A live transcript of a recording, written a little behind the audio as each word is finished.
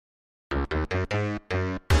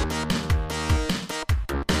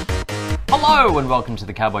Hello and welcome to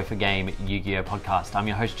the Cowboy for Game Yu-Gi-Oh podcast. I'm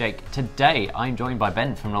your host Jake. Today I'm joined by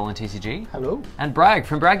Ben from Nolan TCG. Hello. And Bragg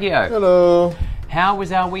from Braggio. Hello. How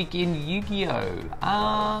was our week in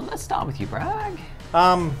Yu-Gi-Oh? Let's start with you, Bragg.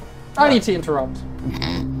 I need to interrupt.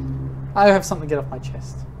 I have something to get off my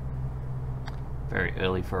chest. Very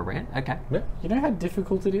early for a rant. Okay. Yeah. You know how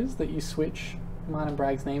difficult it is that you switch mine and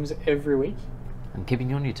Bragg's names every week? I'm keeping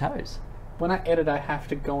you on your toes. When I edit, I have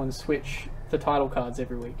to go and switch the title cards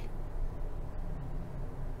every week.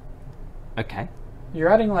 Okay. You're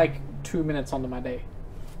adding like 2 minutes onto my day.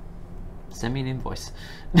 Send me an invoice.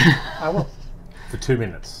 I will. For 2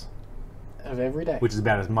 minutes. Of every day. Which is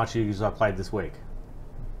about as much as I played this week.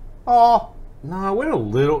 Oh, no, I went a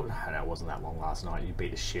little... No, it wasn't that long last night. You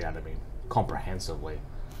beat the shit out of me. Comprehensively.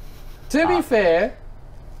 To be fair,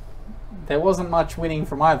 there wasn't much winning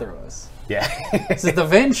from either of us. Yeah. So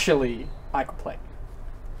eventually, I could play.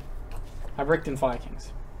 I bricked in Fire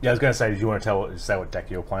Kings. Yeah, I was going to say, did you want to say what deck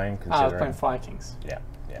you were playing? I was playing Fire Kings. Yeah.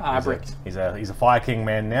 I bricked. He's a Fire King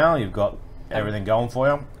man now. You've got everything going for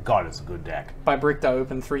you. God, it's a good deck. By bricked, I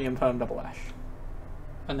opened 3 Imperm Double Ash.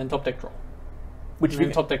 And then top deck draw. Which And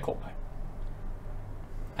then top deck call play.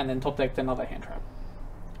 And then top decked another hand trap.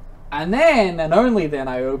 And then, and only then,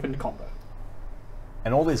 I opened combo.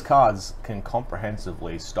 And all these cards can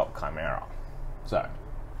comprehensively stop Chimera. So,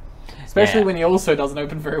 Especially when he also doesn't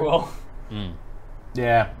open very well.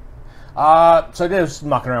 yeah. So they're just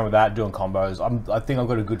mucking around with that, doing combos. I think I've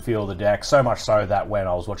got a good feel of the deck, so much so that when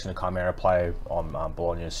I was watching the Chimera play on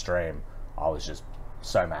Bologna's stream, I was just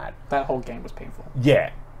so mad. That whole game was painful.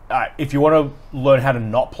 Yeah. If you want to learn how to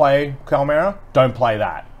not play Chimera, don't play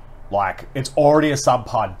that. Like, it's already a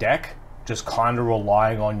subpar deck, just kind of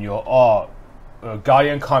relying on your,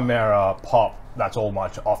 Guardian Chimera pop, that's all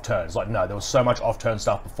much off turns. Like, no, there was so much off turn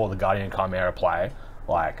stuff before the Guardian Chimera play,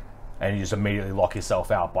 like, and you just immediately lock yourself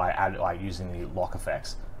out by using the lock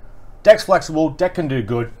effects. Deck's flexible, deck can do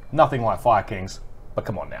good, nothing like Fire Kings, but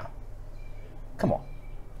come on now. Come on.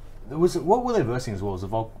 What were they versing as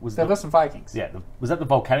well? They're versing Fire Kings. Yeah, was that the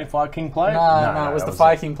Volcanic Fire King play? No, it was the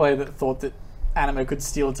Fire King player that thought that Anima could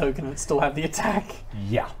steal a token and still have the attack.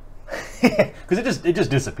 Yeah. Because it just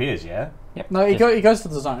disappears, yeah? Yep. No, it goes to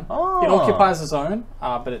the zone. Oh. It occupies the zone,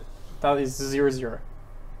 but that is 0/0.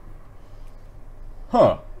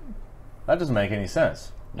 Huh. That doesn't make any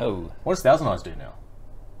sense. No. What does Thousand Eyes do now?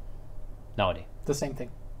 No idea. The same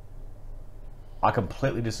thing. I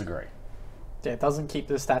completely disagree. Yeah, it doesn't keep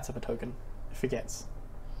the stats of a token. It forgets.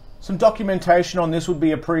 Some documentation on this would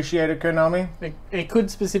be appreciated, Konami. It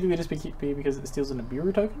could specifically just be because it steals an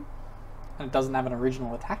Abiru token, and it doesn't have an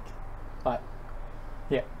original attack. But,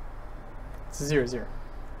 yeah. It's 0/0.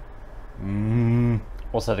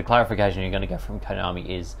 Also, the clarification you're going to get from Konami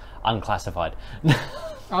is unclassified.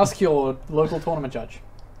 Ask your local tournament judge.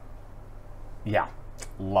 Yeah.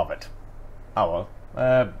 Love it. Oh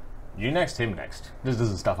well. You next, him next. This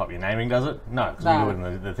doesn't stuff up your naming, does it? No, because we do it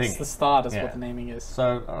in the thing. It's the start is what the naming is.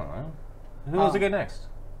 So, I don't know. Who wants to go next?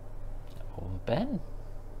 Ben?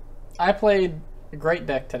 I played a great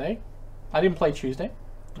deck today. I didn't play Tuesday.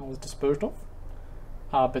 I was disposed of.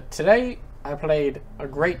 But today, I played a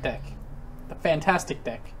great deck. A fantastic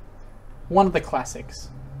deck. One of the classics.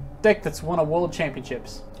 Deck that's won a World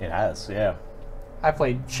Championships. It has, yeah. I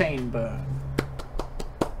played Chain Burn.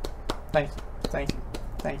 Thank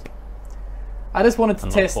you. I just wanted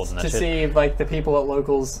to test to see if the people at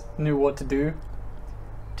locals knew what to do.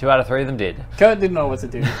 2 out of 3 of them did. Kurt didn't know what to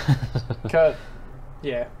do. Kurt,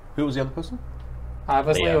 yeah. Who was the other person? It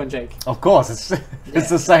was Leo and Jake. Of course, it's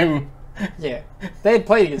the same. Yeah. They had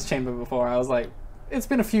played against Chainburn before. I was like, it's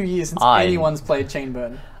been a few years since anyone's played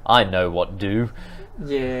Chainburn. I know what do.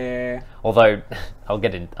 Yeah. Although, I'll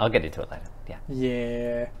get into it later. Yeah.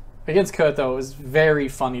 Yeah. Against Kurt, though, it was very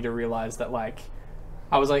funny to realize that,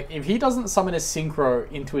 I was like, if he doesn't summon his Synchro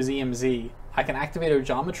into his EMZ, I can activate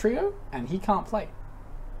Ojama Trio, and he can't play.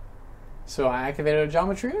 So I activated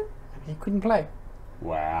Ojama Trio, and he couldn't play.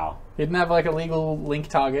 Wow. He didn't have, a legal link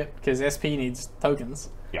target, because SP needs tokens.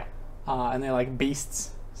 Yeah. And they're,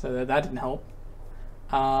 beasts, so that didn't help.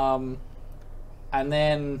 And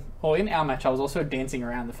then, in our match, I was also dancing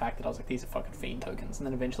around the fact that I was like, these are fucking Fiend tokens. And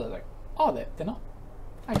then eventually I was like, oh, they're not.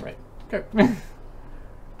 Oh, great. Go.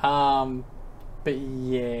 But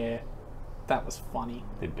yeah, that was funny.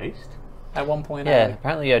 The beast? At one point, Yeah,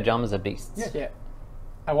 apparently Ojamas are beasts. Yeah.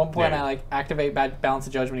 At one point, I activate Balance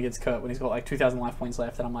of Judgment against Kurt when he's got 2,000 life points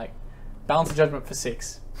left, and I'm like, Balance of Judgment for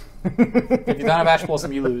 6. If you don't have Ash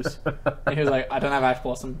Blossom, you lose. And he was like, I don't have Ash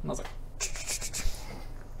Blossom. And I was like,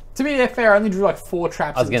 To be fair, I only drew like 4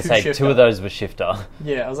 traps. I was going to say 2 of those were shifter.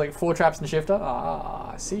 Yeah, I was like 4 traps and shifter.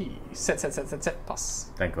 I see. Set,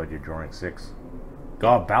 pass. Thank God you're drawing 6.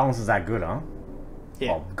 God, balance is that good, huh?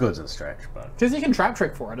 Yeah. Well, good's a stretch, but... Because you can trap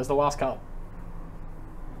trick for it as the last card.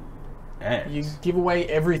 And You give away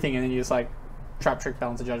everything and then you just like trap trick,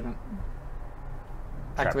 balance of judgment.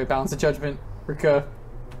 Activate balance of judgment, recur.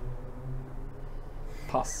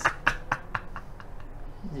 Pass.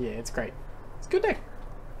 Yeah, it's great. It's a good deck.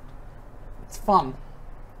 It's fun.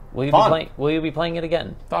 Will you Fun. will you be playing it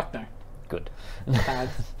again? Fuck no. Good. This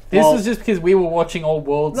Well- was just because we were watching Old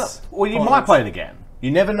Worlds. No, well, you tournaments. might play it again.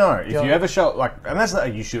 You never know. If Yeah. you ever show... Like, and that's...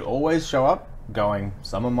 You should always show up going,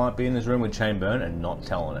 someone might be in this room with chain burn and not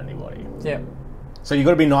telling anybody. Yeah. So you got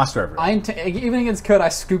to be nice to everyone. Even against Kurt, I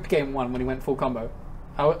scooped game 1 when he went full combo.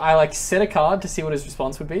 I like set a card to see what his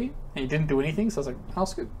response would be, and he didn't do anything, so I was like, I'll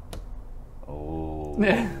scoop. Oh.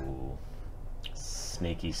 Yeah.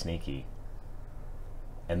 Sneaky, sneaky.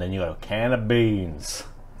 And then you got a can of beans.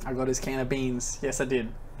 I got his can of beans. Yes, I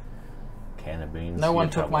did. Can of beans. No one you're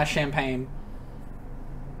took trouble. my champagne.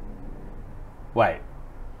 Wait.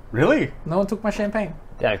 Really? No one took my champagne.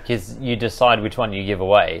 Yeah, because you decide which one you give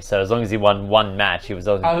away. So as long as he won one match, he was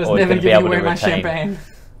always, I was always never going to be giving able away to my retain. champagne.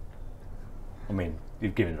 I mean,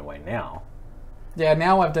 you've given it away now. Yeah,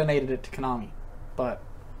 now I've donated it to Konami. But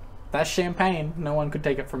that champagne, no one could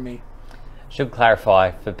take it from me. Should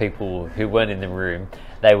clarify for people who weren't in the room,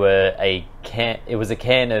 they were a can. It was a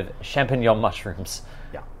can of champignon mushrooms.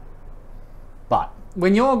 Yeah. But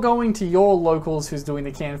When you're going to your locals who's doing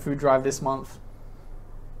the canned food drive this month,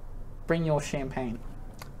 bring your champagne.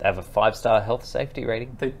 They have a 5-star health safety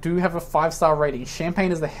rating. They do have a 5-star rating.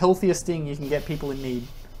 Champagne is the healthiest thing you can get people in need.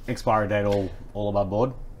 expiry date all above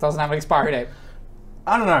board. Doesn't have an expiry date.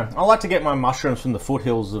 I don't know. I like to get my mushrooms from the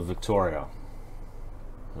foothills of Victoria.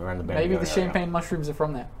 Around the Maybe Bendigo the area. champagne mushrooms are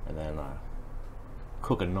from there. And then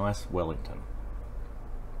cook a nice Wellington.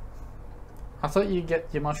 I thought you get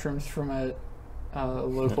your mushrooms from a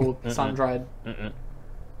local sun-dried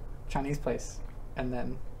Chinese place, and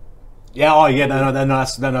then Yeah, oh yeah, no,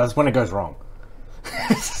 that's when it goes wrong.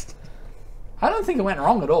 I don't think it went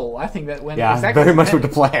wrong at all. I think that went Yeah, exactly very as much with the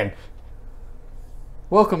intended. plan.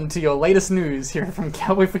 Welcome to your latest news here from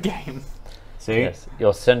Cowboy for Game. See? Yes,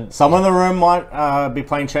 your son. Someone in the room might be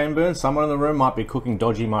playing chain burn, someone in the room might be cooking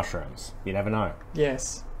dodgy mushrooms. You never know.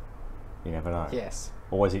 Yes. You never know. Yes.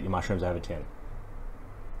 Always eat your mushrooms over 10.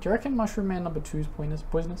 Do you reckon Mushroom Man number 2 is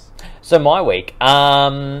poisonous? So my week,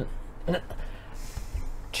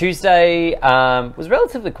 Tuesday was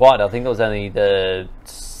relatively quiet. I think there was only the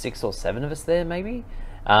 6 or 7 of us there, maybe.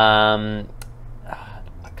 I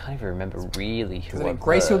can't even remember really who I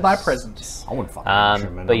Grace you with my was. presence. I wouldn't fucking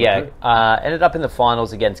mushroom man But number yeah, two. ended up in the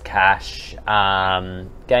finals against Cash.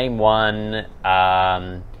 Game 1,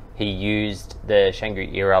 he used the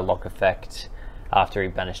Shangri-Era lock effect after he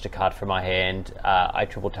banished a card from my hand. I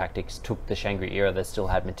triple tactics, took the Shangri-Era that still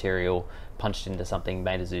had material, punched into something,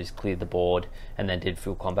 made a Zeus, cleared the board, and then did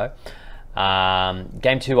full combo.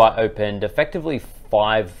 Game 2, I opened effectively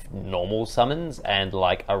 5 normal summons and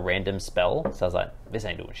like a random spell. So I was like, this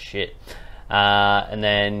ain't doing shit. And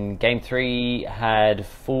then game 3 had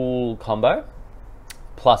full combo.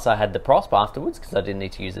 Plus I had the Prosper afterwards because I didn't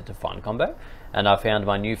need to use it to find combo. And I found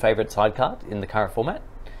my new favourite side card in the current format,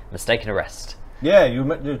 Mistaken Arrest. Yeah, you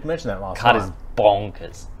mentioned that last Card time. is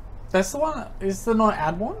bonkers. That's the one. Is the not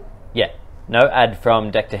add one? Yeah, no add from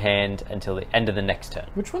deck to hand until the end of the next turn.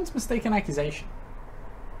 Which one's Mistaken Accusation?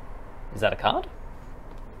 Is that a card?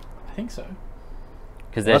 I think so.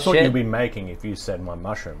 Because there's That's what shit. you'd be making if you said my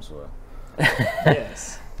mushrooms were.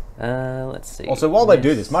 Yes. Let's see. Also, while they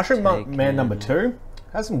do this, Mushroom Mistaken- Man number 2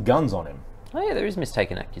 has some guns on him. Oh yeah, there is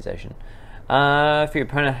Mistaken Accusation. If your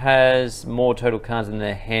opponent has more total cards in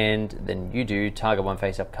their hand than you do, target one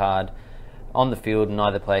face-up card on the field.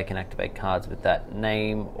 Neither player can activate cards with that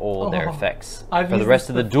name or their Oh, effects I've for the used rest this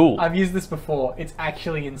of the bef- duel. I've used this before. It's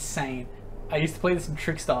actually insane. I used to play this in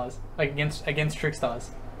Trickstars, like against Trickstars.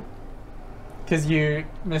 Because you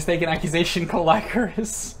Mistaken Accusation call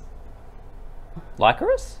Lycoris.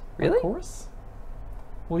 Lycoris? Really? Lycoris?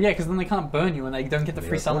 Well, yeah, because then they can't burn you and they don't get the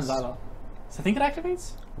free summons Lycoris? either. So I think it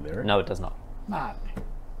activates? Lyric? No, it does not. Nah.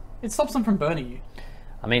 It stops them from burning you.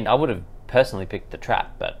 I mean, I would have personally picked the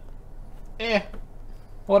trap, but Eh.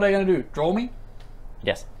 What are they going to do? Draw me?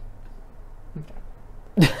 yes.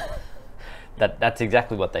 That's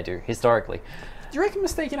exactly what they do, historically. Do you reckon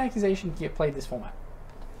Mistaken Accusation can get played this format?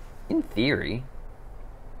 In theory.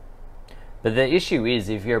 But the issue is,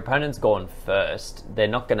 if your opponent's gone first, they're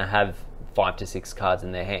not going to have 5 to 6 cards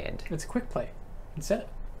in their hand. It's a quick play. Instead.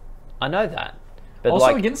 I know that. But Also,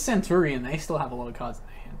 like, against Centurion, they still have a lot of cards in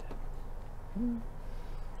their hand.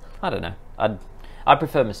 I don't know. I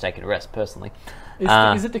prefer Mistaken Arrest, personally.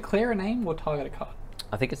 Is it declare a name or target a card?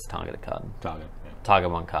 I think it's target a card. Target. Yeah.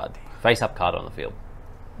 Target one card. Face-up card on the field.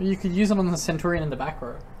 You could use it on the Centurion in the back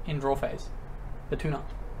row, in draw phase. The tuna.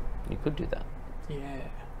 You could do that. Yeah.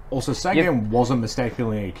 Also, Sagan wasn't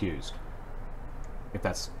mistakenly accused. If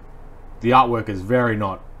that's... The artwork is very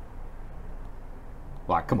not...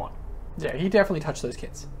 Like, come on. Yeah, he definitely touched those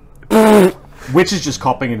kids. Witch is just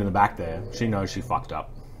copping it in the back there. She knows she fucked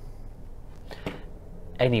up.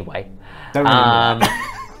 Anyway. Don't really know.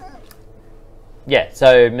 Yeah,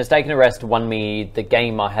 so Mistaken Arrest won me the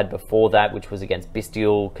game I had before that, which was against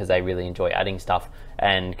Bestial, because they really enjoy adding stuff,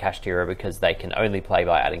 and Kashtira, because they can only play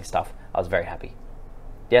by adding stuff. I was very happy.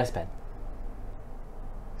 Yes, Ben?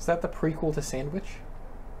 Is that the prequel to Sandwich?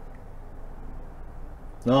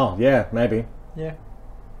 Oh, yeah, maybe. Yeah.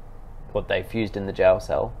 What, they fused in the jail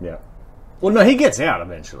cell? Yeah. Well, no, he gets out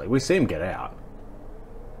eventually. We see him get out.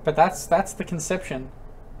 But that's the conception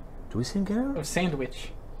Do we see him get out? of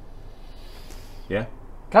Sandwich. Yeah.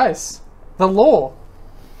 Guys, the law.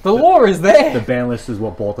 The law is there. The ban list is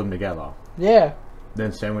what brought them together. Yeah.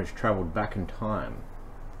 Then Sandwich travelled back in time.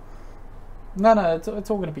 No, it's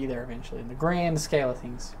all going to be there eventually, in the grand scale of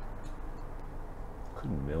things.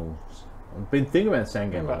 Couldn't Mills. I've been thinking about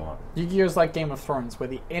Sandgame a lot. Yu-Gi-Oh's like Game of Thrones, where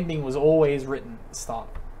the ending was always written at the start.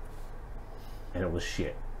 And it was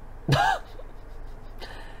shit.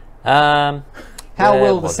 How Where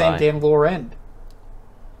will the was I? Sandgame lore end?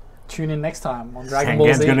 Tune in next time on Dragon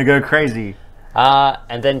Ball Z. gonna go crazy.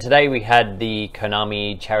 And then today we had the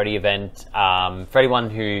Konami charity event. For anyone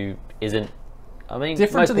who isn't... I mean,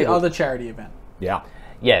 Different most to the people- other charity event. Yeah.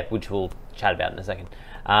 Yeah, which we'll chat about in a second.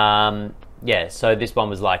 Yeah, so this one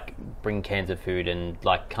was like bring cans of food and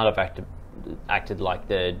like kind of acted like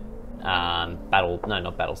the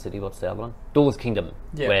not Battle City, what's the other one? Duelist Kingdom,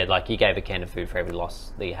 Yeah. where like you gave a can of food for every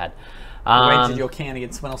loss that you had. Rated your can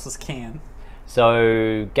against someone else's can.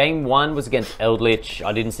 So game 1 was against Eldritch.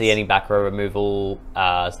 I didn't see any back row removal,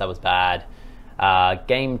 so that was bad.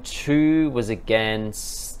 Game 2 was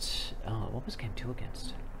against... Oh, what was game 2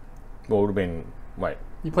 against? Well, it would have been... Wait.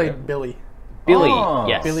 You played Billy. Billy, Oh.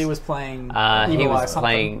 yes. Billy was playing He Evil Eye was something.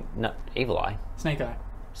 playing... No, Evil Eye. Snake Eye.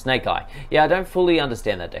 Snake Eye. Yeah, I don't fully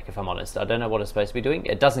understand that deck, if I'm honest. I don't know what it's supposed to be doing.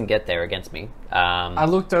 It doesn't get there against me. I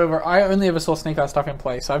looked over. I only ever saw Snake Eye stuff in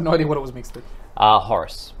play, so I have no idea what it was mixed with.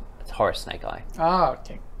 Horus. It's Horus Snake Eye. Ah,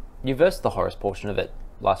 okay. You versed the Horus portion of it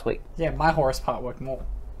last week. Yeah, my Horus part worked more.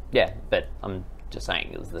 Yeah, but I'm just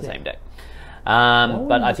saying it was the same deck.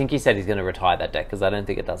 But I think he said he's going to retire that deck because I don't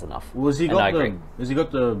think it does enough. Well, has he And I got agree. has he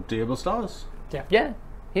got the Diablo stars? Yeah,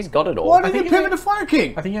 he's got it all. Why did think he he pivot may- to Fire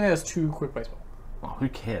King? I think it has 2 quick plays. Oh, who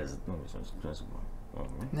cares?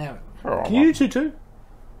 No. Can you do 2-2?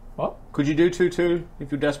 What? Could you do 2-2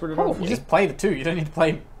 if you're desperate enough? You just play the 2. You don't need to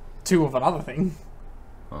play 2 of another thing.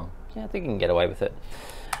 Yeah, I think you can get away with it.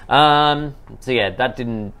 So yeah, that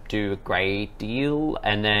didn't do a great deal.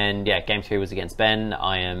 And then yeah, game 3 was against Ben.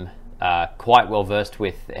 I am quite well versed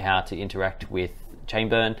with how to interact with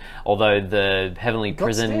Chainburn, although the Heavenly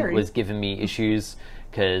Prison scary. was giving me issues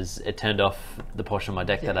because it turned off the portion of my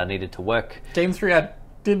deck that I needed to work. Game 3, I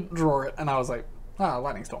didn't draw it, and I was like,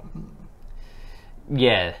 Lightning Storm.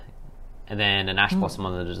 Yeah, and then an Ash Blossom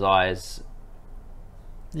on the Desires,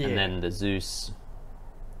 Yeah. and then the Zeus.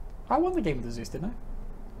 I won the game with the Zeus, didn't I?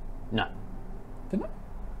 No, Didn't I?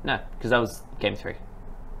 no, because that was game 3.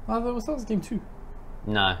 Oh, that was game 2.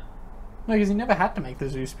 No, No, because you never had to make the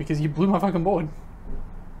Zeus because you blew my fucking board.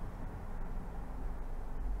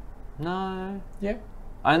 no. Yeah.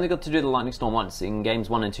 I only got to do the Lightning Storm once. In games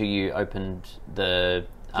 1 and 2, you opened the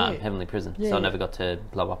Yeah. Heavenly Prison, Yeah, so I yeah. never got to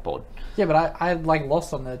blow up board. Yeah, but I like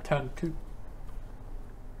lost on the turn 2.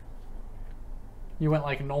 You went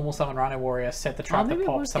like normal summon Rhino Warrior, set the trap that maybe it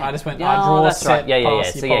pops, was and game- I just went, Yeah, I draw, that's set, right. Yeah.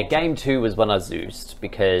 pass, So you yeah, pop. game 2 was when I Zeused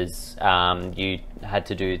because you had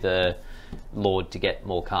to do the Lord to get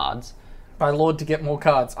more cards. By Lord to get more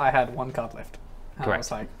cards, I had 1 card left. And I Correct.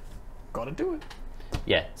 was like, gotta do it.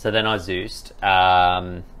 Yeah, so then I Zeused.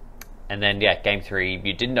 And then, yeah, game 3,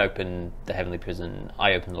 you didn't open the Heavenly Prison.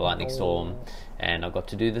 I opened the Lightning Storm, and I got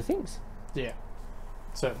to do the things. Yeah,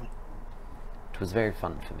 certainly. It was very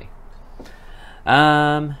fun for me.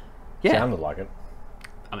 Yeah, Sounded like it.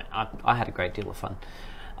 I mean, I had a great deal of fun.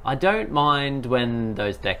 I don't mind when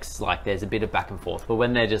those decks, like, there's a bit of back and forth, but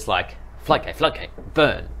when they're just like, floodgate,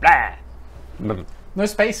 burn, blah. No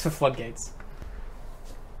space for floodgates.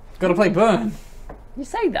 Gotta play burn. You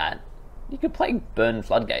say that, you could play burn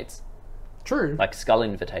floodgates, True. like Skull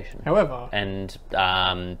Invitation. However, And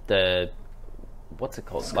the what's it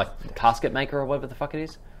called? Like Casket Maker or whatever the fuck it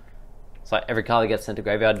is. It's like every card that gets sent to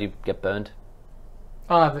graveyard, you get burned.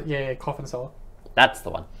 Yeah, Coffin Seller. That's the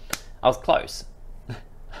one. I was close. I'm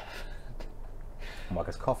like,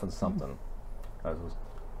 it's coffin something.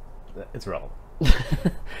 It's relevant.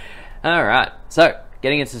 All right. So,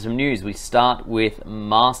 getting into some news, we start with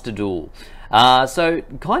Master Duel. So,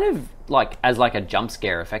 kind of like as like a jump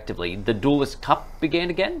scare, effectively, the Duelist Cup began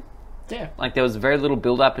again. Yeah. Like there was very little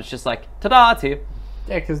build-up. It's just like, ta-da, it's here.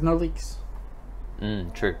 Yeah, because no leaks.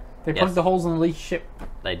 True. They plugged the holes in the leak ship.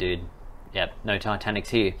 They did. Yep. No Titanics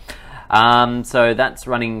here. So that's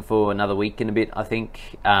running for another week and a bit, I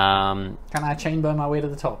think. Can I chain burn my way to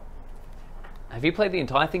the top? Have you played the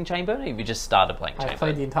entire thing chain burn, or have you just started playing chain burn? I've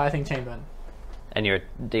played the entire thing chain burn. And you're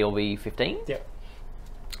at DLB 15? Yep.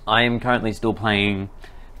 I am currently still playing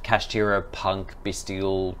Kashtira, Punk,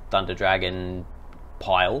 Bestial, Thunder Dragon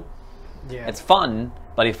pile. Yeah. It's fun,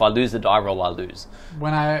 but if I lose the die roll, I lose.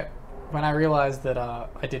 When I realized that I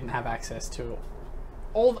didn't have access to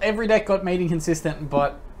every deck got made inconsistent,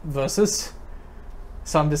 but versus,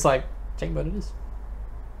 so I'm just like, chain burn it is.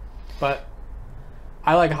 But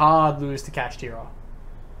I like hard lose to Kashtira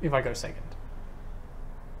if I go second.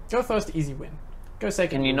 Go first, easy win. Go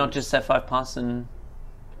second. Can you not just set 5 pass and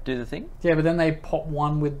do the thing? Yeah, but then they pop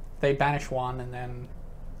one they banish one, and then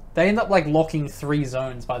they end up like locking 3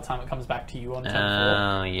 zones by the time it comes back to you on turn 4.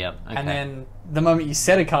 Oh, yep. Okay. And then the moment you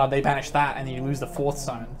set a card, they banish that, and then you lose the 4th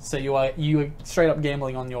zone. So you are straight up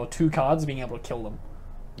gambling on your 2 cards being able to kill them.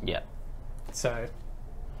 Yeah. So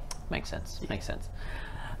Makes sense. Yeah. Makes sense.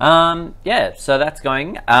 Yeah, so that's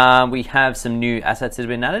going. We have some new assets that have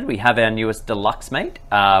been added. We have our newest deluxe mate,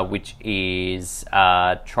 which is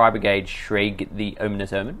Tri-Brigade Shrieg the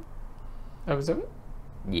Ominous Omen. Oh, is that it?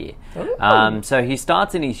 Yeah. Oh. So he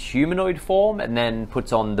starts in his humanoid form and then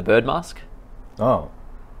puts on the bird mask. Oh.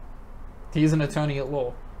 He's an attorney at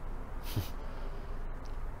law.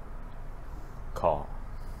 Call.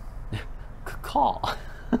 Caw.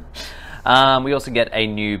 We also get a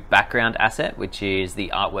new background asset, which is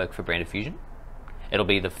the artwork for Brand of Fusion. It'll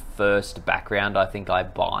be the first background I think I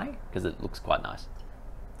buy, because it looks quite nice.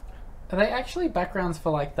 Are they actually backgrounds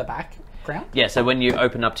for like the background? Yeah, so when you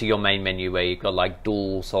open up to your main menu where you've got like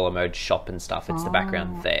dual solo mode shop and stuff, it's the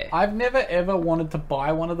background there. I've never ever wanted to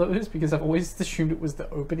buy one of those because I've always assumed it was the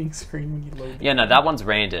opening screen when you load it. Yeah, no, that one's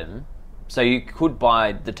random. So you could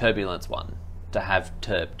buy the Turbulence one to have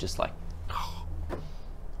Turb just like...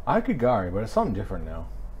 I could go, but it's something different now.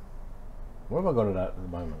 What have I got it at the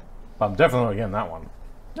moment? But I'm definitely not getting that one.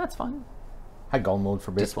 That's fine. Had Golden Lord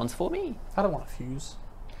for a bit. This one's for me. I don't want to fuse.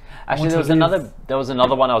 Actually, there was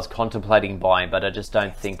another one I was contemplating buying, but I just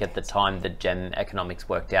don't think at the time the gem economics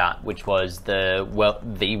worked out, which was the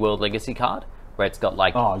World Legacy card, where it's got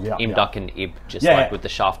like Imduk and Ib, just with the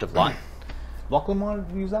Shaft of Light. Lachlan might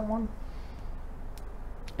use that one.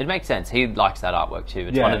 It makes sense. He likes that artwork too.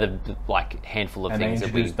 It's one of the like handful of things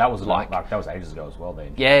that we that was like. That was ages ago as well.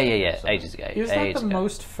 Yeah. So. Ages ago. Is that the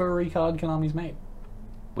most furry card Konami's made?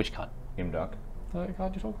 Which card? Imduk. The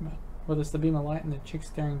card you're talking about. Where there's the beam of light and the chick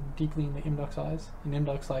staring deeply into Imduk's eyes, and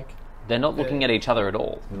Imduk's like... They're not looking at each other at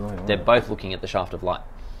all. They're both looking at the Shaft of Light.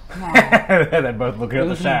 They're both looking at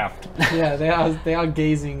the shaft. Yeah, they are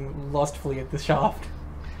gazing lustfully at the shaft.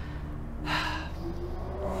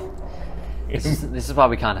 This is why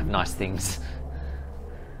we can't have nice things.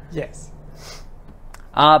 Yes.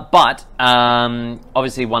 But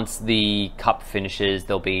obviously once the cup finishes,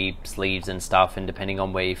 there'll be sleeves and stuff, and depending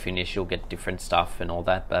on where you finish, you'll get different stuff and all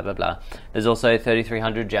that, blah, blah, blah. There's also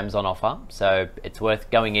 3,300 gems on offer, so it's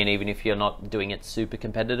worth going in even if you're not doing it super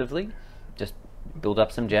competitively. Just build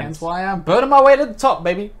up some gems. That's why I'm burning my way to the top,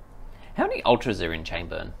 baby. How many ultras are in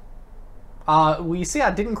Chainburn? Well, you see,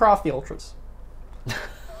 I didn't craft the ultras.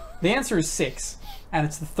 The answer is 6, and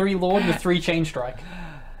it's the 3 Lord and the 3 Chain Strike.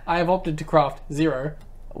 I have opted to craft 0.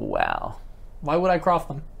 Wow. Why would I craft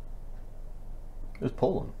them? Just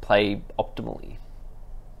pull them. Play optimally.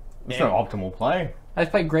 It's no optimal play. I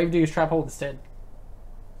just played Gravedigger's Trap Hole instead.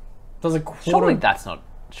 Does a quarter... Surely that's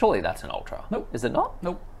an ultra. Nope. Is it not?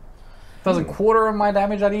 Nope. Does a quarter of my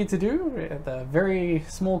damage I need to do at the very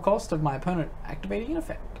small cost of my opponent activating an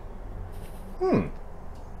effect.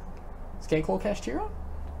 Scareclaw Kashtira?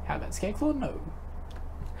 How about Scareclaw? No.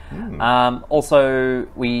 Also,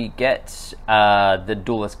 we get the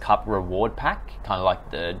Duelist Cup reward pack, kind of like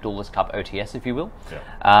the Duelist Cup OTS, if you will.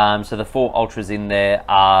 Yeah. So the 4 ultras in there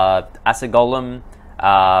are Asagolem,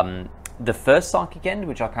 the first Psychic End,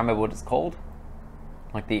 which I can't remember what it's called,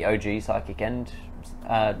 like the OG Psychic End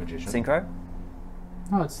synchro.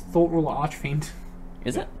 Oh, it's Thought Ruler Archfiend.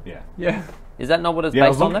 Is it? Yeah. Yeah. Is that not what it's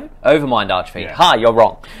based on though? Overmind Archfiend. Yeah. Ha, you're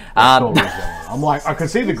wrong. I'm like, I can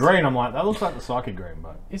see the green. I'm like, that looks like the Psychic green,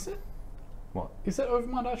 but is it? What? Is it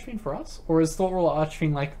Overmind Archfiend for us? Or is Thought Ruler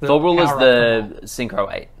Archfiend like the Thought Ruler is power-up the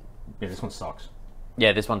Synchro 8. Yeah, this one sucks.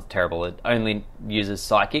 Yeah, this one's terrible. It only uses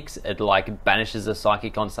psychics. It like banishes a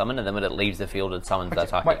psychic on summon, and then when it leaves the field, it summons that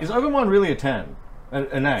psychic. Wait, is Overmind really a 10?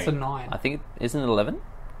 An 8? It's a 9. I think isn't it 11?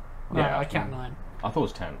 No, Yeah, I count 9. I thought it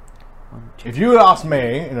was 10. If you had asked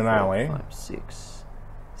me in an alley... 5, 6,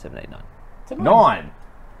 7, 8, 9. It's a 9!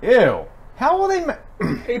 Ew! How are they...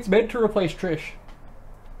 It's meant to replace Trish.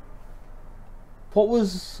 What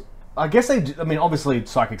was... I guess they... I mean, obviously,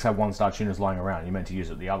 Psychics have 1-star tuners lying around. You meant to use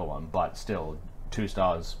it the other one, but still, 2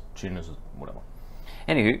 stars tuners, whatever.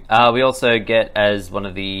 Anywho, we also get as one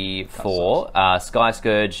of the 4 Sky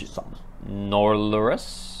Scourge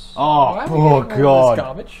Norlurus. Why are we Oh getting all this god.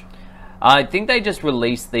 garbage? I think they just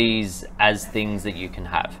released these as things that you can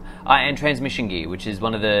have. And Transmission Gear, which is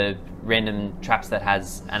one of the random traps that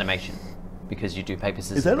has animation. Because you do paper,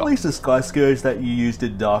 scissors, Is that at rock. least a Sky Scourge that you used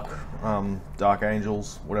in Dark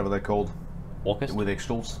Angels, whatever they're called? Orcust? With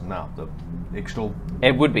Extals? No, the Extal...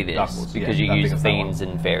 It would be Dark this, Woods, because yeah, you that use being a fiends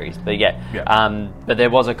and fairies. But yeah. Yeah. But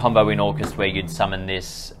there was a combo in Orcust where you'd summon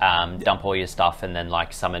this, dump all your stuff, and then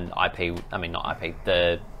like summon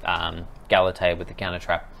the Galatea with the counter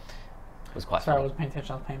trap. It was quite Sorry, I fun. was paying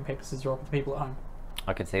attention. I was playing paper, scissors, rock with the people at home.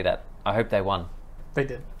 I could see that. I hope they won. They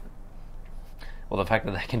did. Well, the fact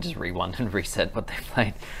that they can just rewind and reset what they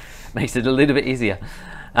played makes it a little bit easier.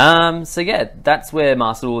 So yeah, that's where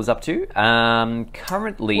Master Duel is up to.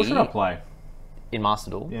 Currently, What should I play? in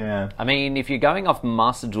Master Duel. Yeah. I mean, if you're going off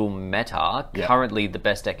Master Duel meta, Yeah. currently the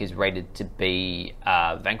best deck is rated to be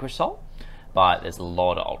Vanquish Soul, but there's a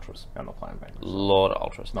lot of ultras. I'm not playing Vanquish. Lot of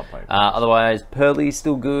ultras. Not playing. Otherwise, Pearly's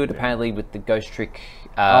still good. Apparently, with the Ghost Trick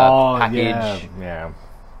package. Yeah.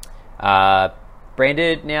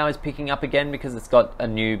 Branded now is picking up again because it's got a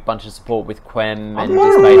new bunch of support with Quem and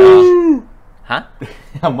Dispater. Huh?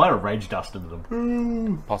 I might have rage dusted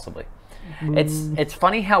them. Possibly. It's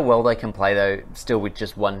funny how well they can play though, still with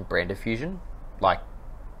just one Branded fusion. Like,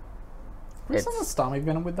 Where's it's- some Starmie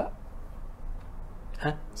Venom with that?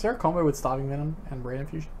 Huh? Is there a combo with Starving Venom and Brain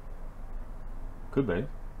Infusion? Could be.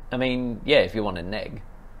 I mean, yeah, if you want a neg.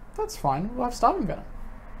 That's fine. We'll have Starving Venom.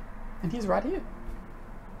 And he's right here.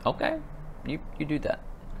 Okay, you do that.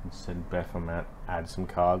 Send Beth and Matt, add some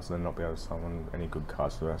cards, and then not be able to summon any good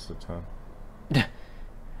cards for the rest of the turn.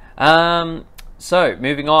 So,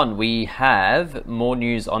 moving on, we have more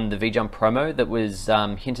news on the V-Jump promo that was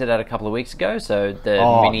hinted at a couple of weeks ago. So, the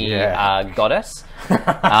mini goddess.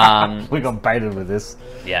 We got baited with this.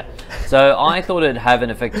 Yeah. So, I thought it'd have an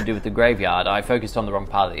effect to do with the graveyard. I focused on the wrong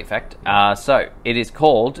part of the effect. So, it is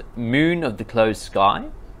called Moon of the Closed Sky,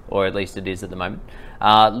 or at least it is at the moment.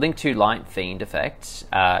 Link to Light Fiend effect,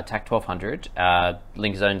 attack 1200.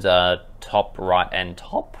 Link zones are top, right, and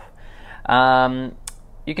top.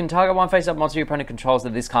 You can target one face-up monster your opponent controls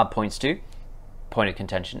that this card points to. Point of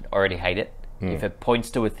contention. Already hate it. If it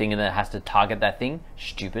points to a thing and then it has to target that thing,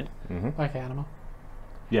 stupid. Okay, Anima.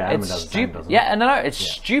 Yeah, Adam It's does the same, stupid. doesn't it? Yeah, no, it's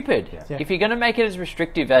stupid. Yeah. If you're going to make it as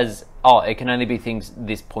restrictive as, oh, it can only be things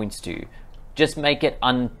this points to, just make it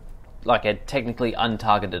like a technically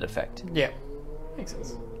untargeted effect. Yeah. Makes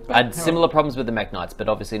sense. I had similar problems with the Mech Knights, but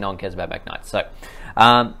obviously no one cares about Mech Knights. So,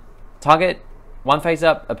 target one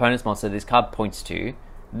face-up opponent's monster this card points to.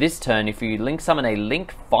 This turn, if you link summon a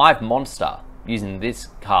Link 5 monster using this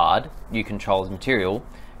card you control as material,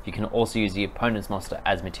 you can also use the opponent's monster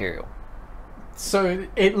as material. So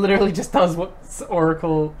it literally just does what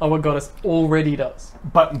Oracle, or what Goddess already does.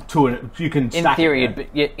 But to it, you can In stack theory,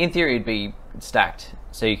 it. in theory, it'd be stacked.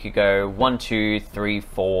 So you could go 1, 2, 3,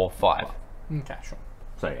 4, 5. Okay, sure.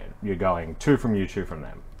 So yeah, you're going 2 from you, 2 from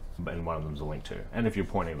them. And one of them's a Link 2. And if you're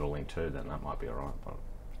pointing to a Link 2, then that might be alright. But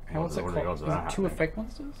What's it what are the called? odds Is of it that 2 happening? effect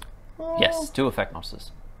monsters? Yes, 2 effect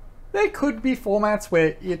monsters. There could be formats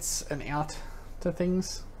where it's an out to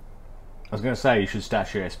things. I was going to say you should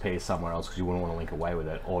stash your SP somewhere else because you wouldn't want to link away with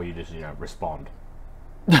it, or you just, respond.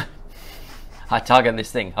 I target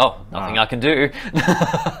this thing. Oh, nothing I can do.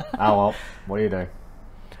 Oh well, what do you do?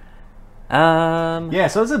 Um, Yeah,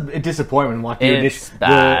 so it's a disappointment. Like It's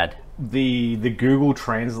bad. The Google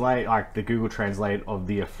Translate, like the Google Translate of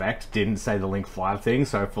the effect, didn't say the Link 5 thing.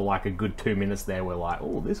 So for like a good 2 minutes there, we're like,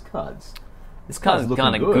 oh, this card's this card's looking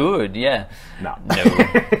kind of good. good, yeah. no. No.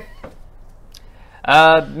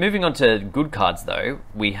 Moving on to good cards, though,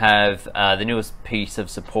 we have the newest piece of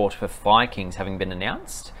support for Fire Kings having been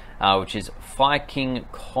announced, which is Fire King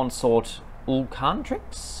Consort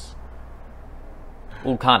Ulcantrix?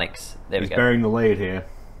 Ulcanix. There we He's go. burying the lead here.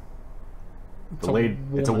 It's The a lead.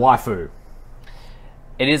 It's a woman. waifu.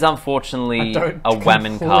 It is unfortunately Don't a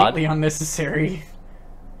Whammon card. completely unnecessary.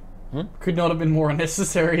 Could not have been more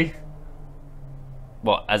unnecessary.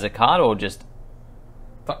 What, as a card or just...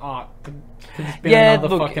 The art could just be Yeah,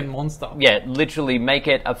 another look, fucking monster. Yeah, literally make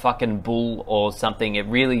it a fucking bull or something. It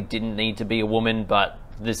really didn't need to be a woman, but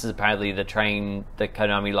this is apparently the train that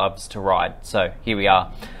Konami loves to ride. So here we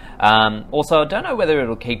are. Also, I don't know whether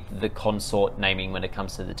it'll keep the consort naming when it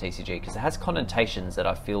comes to the TCG, because it has connotations that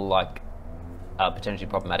I feel like are potentially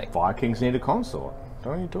problematic. Vikings need a consort.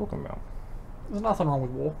 What are you talking about? There's nothing wrong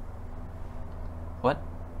with war. What?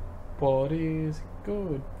 What is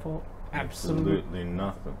good for Absolutely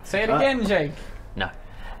nothing. Say it again, Jake. No.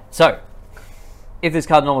 So, if this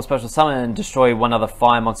card normal special summon, destroy one other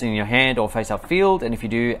fire monster in your hand or face up field, and if you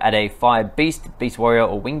do, add a fire beast, beast warrior,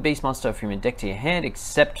 or winged beast monster from your deck to your hand,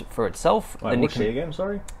 except for itself. Wait, then what's she again?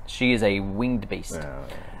 Sorry. She is a winged beast.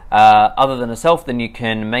 Yeah. Other than herself, then you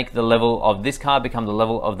can make the level of this card become the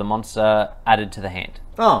level of the monster added to the hand.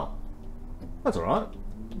 Oh, that's all right.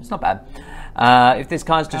 It's not bad. If this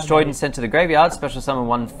card is destroyed and sent to the graveyard, special summon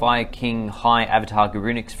one Fire King High Avatar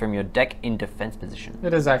Garunix from your deck in defense position.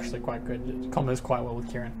 It is actually quite good. It combos quite well with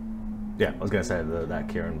Kieran. Yeah, I was gonna say that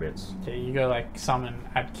Kieran bits. Yeah, you go like summon,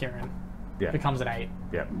 add Kieran. Yeah. Becomes an 8.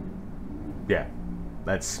 Yeah. Yeah.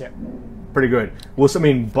 That's Yeah. pretty good. Well, I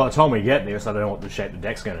mean, by the time we get there, so I don't know what the shape the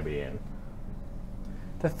deck's going to be in.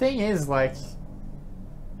 The thing is, like,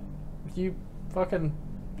 if you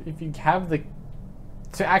have the...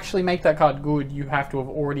 To actually make that card good, you have to have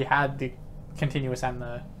already had the continuous and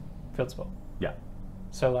the field spell. Yeah.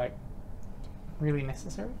 So, like, really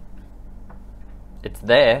necessary? It's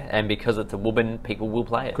there, and because it's a woman, people will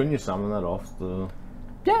play it. Couldn't you summon that off the...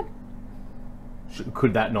 Yeah.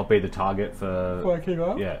 Could that not be the target for... Working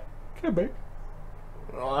out? Yeah. Could be.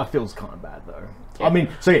 Oh, that feels kind of bad, though. Yeah. I mean,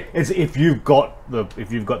 so yeah, it's if you've got the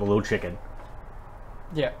little chicken,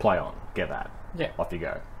 Yeah. play on, get that. Yeah. Off you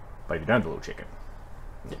go. But if you don't have the little chicken...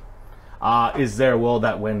 is there a world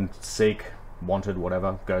that when Seek, Wanted,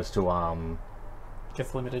 whatever, goes to,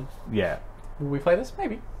 Gets limited. yeah. Will we play this?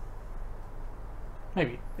 Maybe.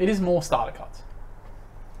 Maybe. It is more starter cards.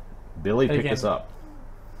 Billy, But pick again- this up.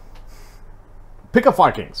 Pick up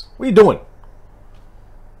Vikings. What are you doing?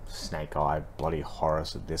 Snake Eye, bloody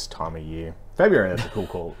Horus at this time of year. February, that's a cool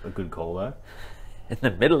call. A good call, though. In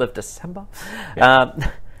the middle of December.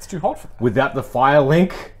 It's too hot for that. Without the Fire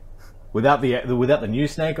Link, without the new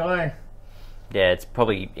Snake Eye. Yeah, it's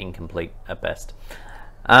probably incomplete at best.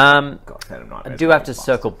 God, Phantom I Nightmare's do have to bastard.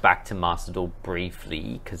 circle back to Master Duel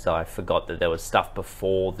briefly, because I forgot that there was stuff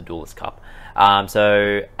before the Duelist Cup.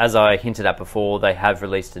 So, as I hinted at before, they have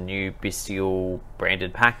released a new Bestial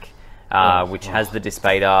branded pack, which has the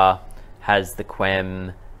Dispater, has the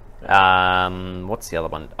Quem, what's the other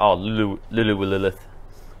one? Oh, Lulu Lilith.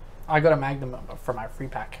 I got a Magnum from my free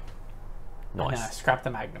pack. And then I Nice. scrapped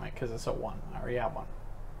the Magnum because it's a 1. I already have one.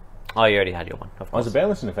 Oh, you already had your one, of Oh, course. is the ban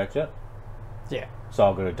list in effect yet? Yeah. So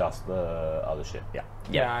I've got to dust the other shit. Yeah.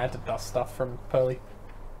 Yeah, I had to dust stuff from Pearly.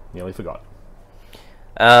 Nearly forgot.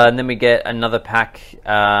 And then we get another pack,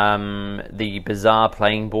 the Bizarre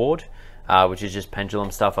Playing Board, which is just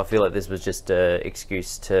Pendulum stuff. I feel like this was just an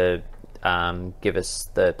excuse to give us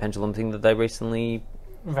the Pendulum thing that they recently...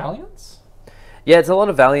 Valiance? Yeah, it's a lot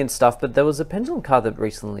of Valiant stuff, but there was a Pendulum card that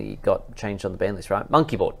recently got changed on the ban list, right?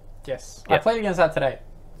 Monkey Board. Yes. Yeah. I played against that today.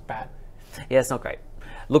 It's bad. Yeah, it's not great.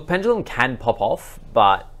 Look, Pendulum can pop off,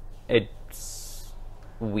 but it's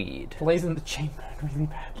weird. Plays in the chain mode really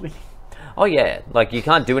badly. Oh yeah, like you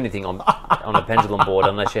can't do anything on a Pendulum board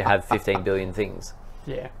unless you have 15 billion things.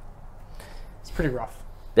 Yeah. It's pretty rough.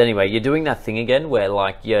 But anyway, you're doing that thing again where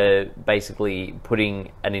like you're basically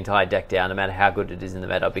putting an entire deck down no matter how good it is in the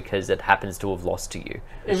meta because it happens to have lost to you.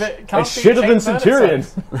 If it can't It's be shitter than chain mode, Centurion. it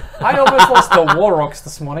sucks. I almost lost to War Rocks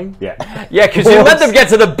this morning. Yeah. Yeah, because you let them get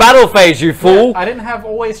to the battle phase, you fool! I didn't have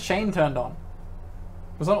always chain turned on.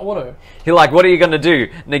 It was on auto. You're like, what are you going to do?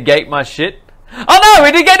 Negate my shit? Oh no,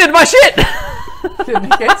 it negated my shit!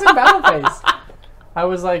 It's in battle phase. I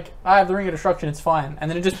was like, I have the Ring of Destruction, it's fine. And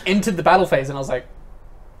then it just entered the battle phase and I was like,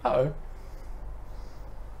 uh-oh.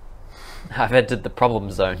 I've entered the problem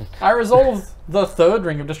zone. I resolved the 3rd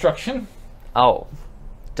Ring of Destruction. Oh,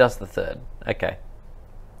 just the 3rd. Okay.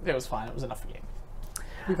 It was fine, it was enough for game.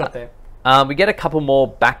 We got there. We get a couple more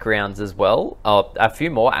backgrounds as well. Oh, a few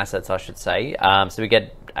more assets, I should say. So we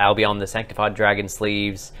get Albion, the Sanctified Dragon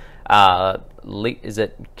Sleeves. Is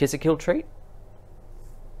it Kiss a Kill Treat?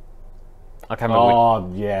 I can't remember.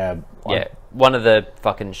 Oh, yeah. Yeah, one of the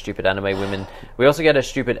fucking stupid anime women. We also get a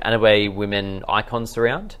stupid anime women icon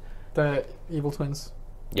surround. The Evil Twins.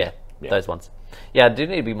 Yeah, those ones. Yeah, I do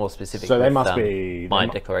need to be more specific. So they with, must be- my they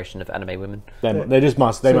mu- declaration of anime women. They just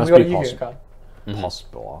must. They So must we got be a Yu-Gi-Oh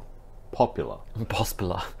card. popular.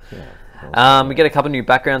 Popular. Yeah. We get a couple new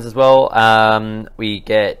backgrounds as well. We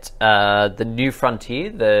get the New Frontier,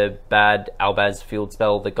 the bad Albaz field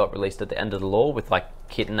spell that got released at the end of the lore with like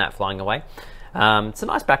Kit and that flying away. It's a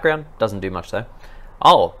nice background. Doesn't do much though.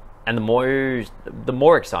 Oh, and the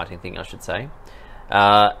more exciting thing, I should say,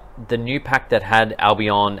 the new pack that had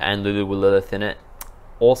Albion and Lulu Lilith in it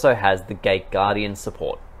also has the Gate Guardian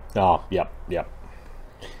support. Oh, yep.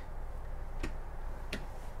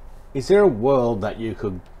 Is there a world that you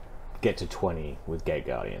could get to 20 with Gate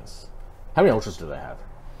Guardians? How many ultras do they have?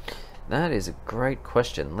 That is a great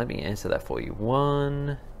question. Let me answer that for you.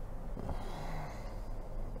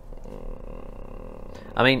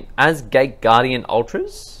 I mean, as Gate Guardian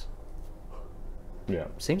ultras, Yeah.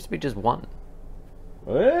 seems to be just one.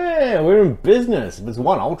 Yeah, we're in business. If it's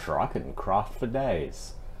one ultra, I can craft for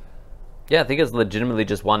days. Yeah, I think it's legitimately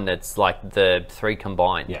just one that's like the 3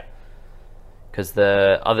 combined. Yeah. Because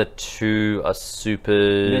the other 2 are You don't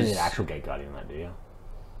supers. need an actual Gate Guardian, that, do you?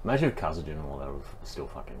 Imagine if Kaza did all that was still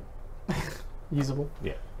fucking... Usable.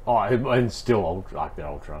 Yeah. Oh, and still ultra, like the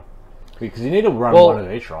ultra. Because you need to run Well, one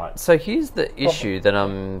of each, right? So here's the issue that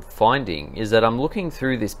I'm finding is that I'm looking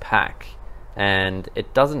through this pack and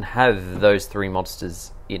it doesn't have those 3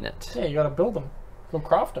 monsters in it. Yeah, you gotta build them. You'll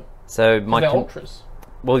craft them. So They're ultras.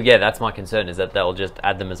 Well, yeah, that's my concern is that they'll just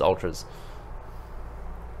add them as ultras.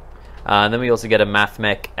 And then we also get a Math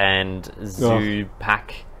Mech and Zoo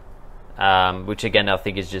pack, which again I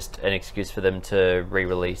think is just an excuse for them to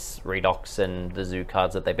re-release Redox and the Zoo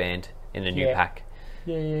cards that they banned in a new pack.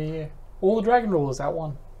 Yeah. All the Dragon Rulers at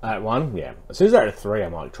one. At 1, yeah. As soon as they're at 3, I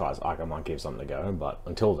might try. Like, I might give something to go. But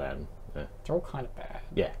until then, yeah. They're all kind of bad.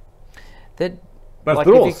 Yeah. They're, But like,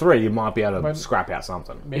 if they're if all you- 3, you might be able to scrap out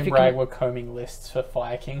something. Me and you Bragg can- were combing lists for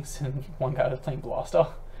Fire Kings, and one guy was playing Blaster.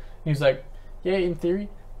 He was like, yeah, in theory,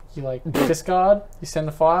 you like discard, you send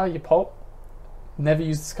the fire, you pop, never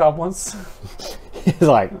use this card once. It's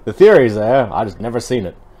like, the theory's there, I just never seen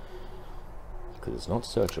it. Because it's not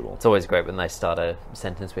searchable. It's always great when they start a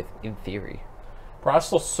sentence with "in theory." Bro, I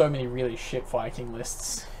saw so many really shit Fire King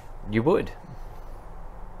lists. You would.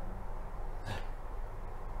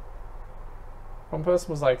 One person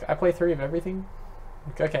was like, I play 3 of everything.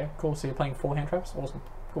 Like, okay, cool, so you're playing 4 hand traps? Awesome.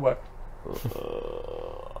 Good work.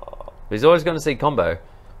 He's always going to see combo,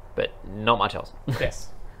 but not much else. Yes.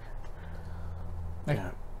 Yeah.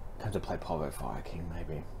 Have to play Povo Fire King,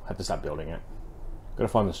 maybe. Have to start building it. Gotta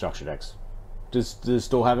find the structure decks. Does it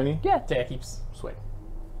still have any? Yeah, heaps. Sweet.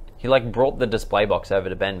 He like brought the display box over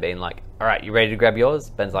to Ben, being like, "All right, you ready to grab yours?"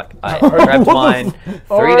 Ben's like, "I grabbed mine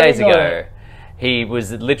 3 days ago." He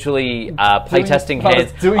was literally playtesting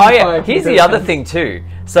hands. Oh yeah, here's the other thing too.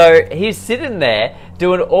 So he's sitting there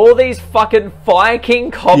doing all these fucking Fire King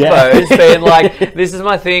combos, being like, "This is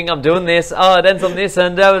my thing. I'm doing this. Oh, it ends on this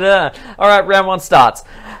and da da da. All right, round 1 starts.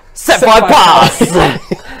 Set 5 pass."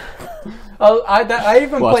 I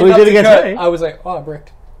even Well, played that's what up he to did against Kurt. me. I was like, oh, I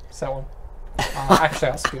bricked. It's that one. Actually,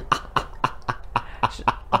 I'll scoop.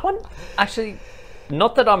 Actually,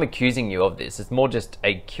 not that I'm accusing you of this. It's more just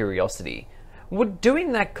a curiosity. Would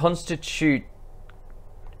doing that constitute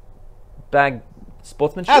bad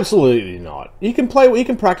sportsmanship? Absolutely not. He can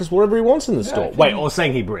practice whatever he wants in the store. Wait, or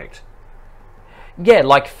saying he bricked. Yeah,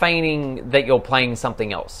 like feigning that you're playing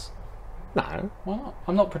something else. No. Well,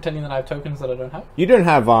 I'm not pretending that I have tokens that I don't have. You don't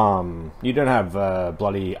have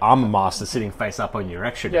bloody Armor Master sitting face up on your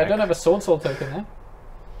extra Yeah, deck. I don't have a sword token there.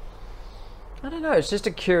 I don't know. It's just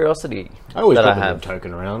a curiosity I always that I got a have.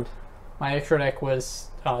 token around. My extra deck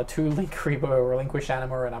was 2 Link Rebo, Relinquish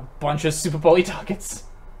Anima, and a bunch of Super Poly targets.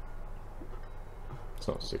 It's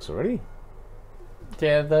not 6 already.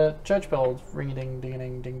 Yeah, the church bells ring a ding ding a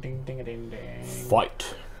ding ding ding ding a ding ding.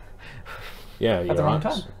 Fight. Yeah, you're At the wrong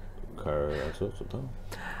right. time.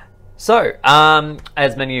 So,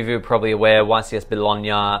 as many of you are probably aware, YCS Bologna,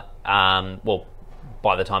 well,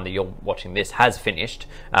 by the time that you're watching this, has finished.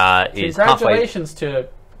 Is halfway. Congratulations to...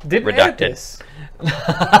 Didn't edit Redacted. this.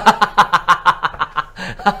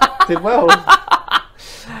 Did well.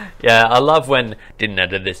 Yeah, I love when didn't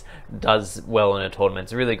edit this does well in a tournament.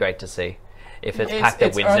 It's really great to see. If it's pack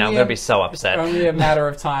that wins now, I'm going to be so upset. Only a matter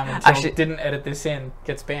of time until Actually- didn't edit this in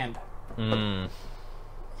gets banned.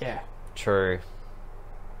 Yeah. True.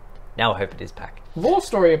 Now I hope it is pack. Lore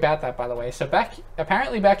story about that, by the way. So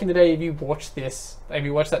apparently back in the day, if you watched that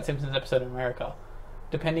Simpsons episode in America,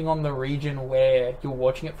 depending on the region where you're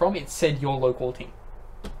watching it from, it said your local team.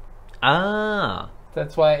 Ah.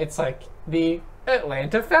 That's why it's like the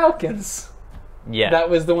Atlanta Falcons. Yeah. That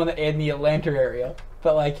was the one that aired in the Atlanta area.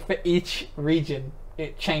 But like for each region,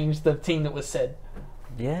 it changed the team that was said.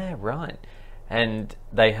 Yeah, right. And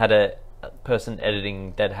they had a person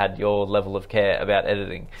editing that had your level of care about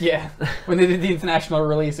editing. Yeah. When they did the international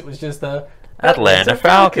release, it was just the Atlanta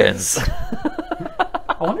Falcons.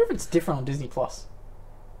 I wonder if it's different on Disney Plus.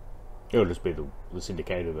 It'll just be the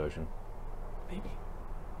syndicated version. Maybe.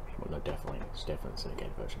 Well, no, definitely. It's definitely the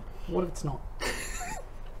syndicated version. What if it's not?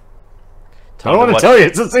 I don't want to tell you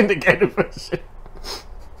it's a syndicated version.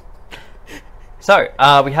 So,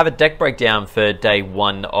 we have a deck breakdown for day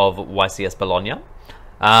 1 of YCS Bologna.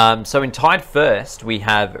 So in tied first, we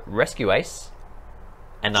have Rescue Ace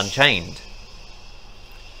and Unchained.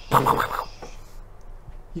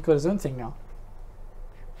 You got his own thing now.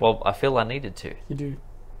 Well, I feel I needed to. You do.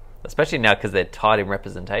 Especially now because they're tied in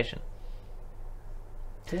representation.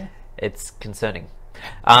 Yeah. It's concerning.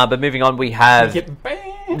 But moving on, we have... Get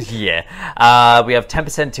banned. Yeah. We have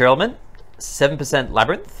 10% Tier Element, 7%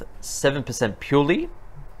 Labyrinth, 7% Purely,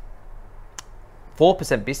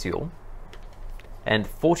 4% Bestial, and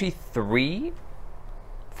 48%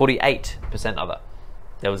 other.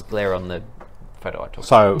 There was glare on the photo I took.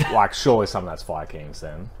 So, like, surely some of that's Fire Kings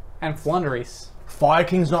then. And Flunderies. Fire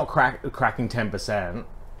King's not cracking 10%.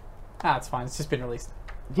 Ah, it's fine. It's just been released.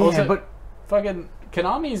 Yeah, Also, but fucking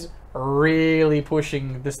Konami's really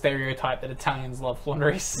pushing the stereotype that Italians love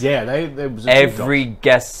Flunderies. yeah, they was a Every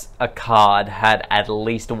guess a card had at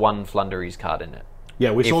least one Flunderies card in it.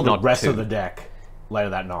 yeah. We if saw the not rest two. of the deck later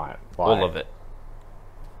that night. All of it.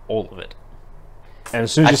 All of it. And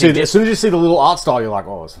as soon as, Actually, as soon as you see the little art style, you're like,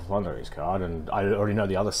 oh, it's a Flunderies card, and I already know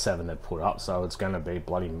the other 7 they put up, so it's going to be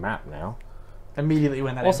bloody map now. Immediately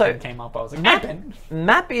when that Also, M-Pen came up, I was like,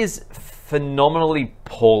 Map is phenomenally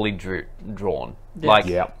poorly drawn. Yeah. Like,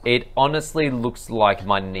 Yep. it honestly looks like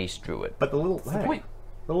my niece drew it. But the little the point.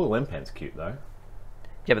 the little M-Pen's cute though.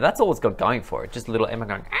 Yeah, but that's all it's got going for it. Just a little Emma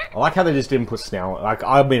going, "Ah." I like how they just didn't put Snell. Like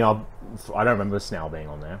I mean, I don't remember Snell being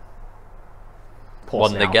on there. Poor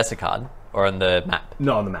on the Snell. guesser card or on the map.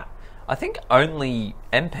 Not on the map. I think only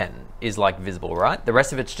M-Pen is like visible, right? The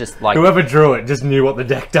rest of it's just like Whoever drew it just knew what the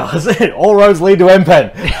deck does. All roads lead to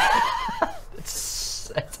M-Pen.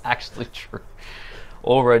 it's actually true.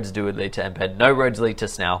 All roads do lead to M-Pen. No roads lead to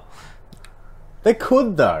Snell. They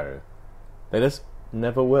could though. They just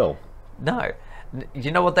never will. No.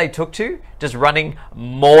 You know what they took to? Just running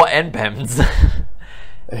more M-Pens.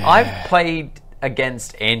 I've played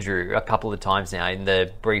against Andrew a couple of times now in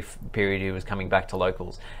the brief period he was coming back to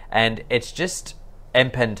locals, and it's just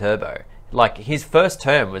M-Pen Turbo. Like, his first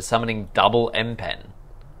turn was summoning double M-Pen.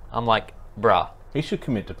 I'm like, bruh. He should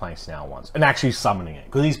commit to playing Snell once and actually summoning it,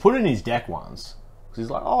 because he's put it in his deck once. Because he's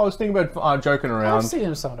like, oh, I was thinking about joking I've around. seen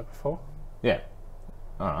him summon it before. Yeah.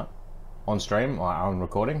 All right. On stream, on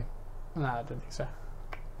recording. No, I don't think so.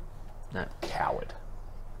 No. Coward.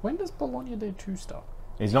 When does Bologna Day 2 start?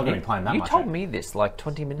 He's not going to be playing that You much. told me this like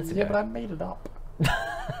 20 minutes ago. Yeah, but I made it up.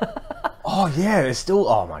 Oh yeah, there's still.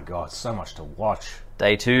 Oh my god, so much to watch.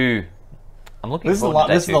 Day 2. I'm looking This is the forward to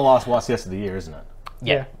day this is 2. the last YCS of the year, isn't it?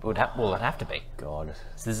 Yeah, it'd have to be. God.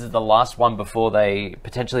 So this is the last one before they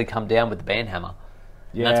potentially come down with the banhammer.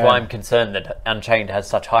 Yeah. And that's why I'm concerned that Unchained has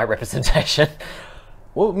such high representation.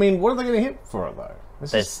 Well, I mean, what are they going to hit for it though?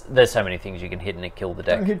 There's so many things you can hit and it kill the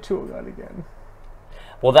deck. Don't hit Tour Guide again.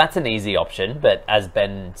 Well, that's an easy option, but as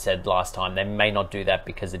Ben said last time, they may not do that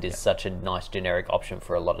because it is such a nice generic option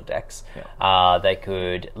for a lot of decks. Yeah. They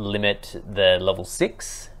could limit the level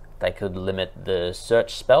 6. They could limit the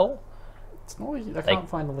search spell. It's not. I can't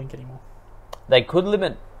find the link anymore. They could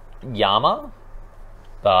limit Yama,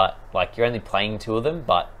 but like you're only playing 2 of them,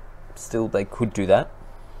 but still they could do that.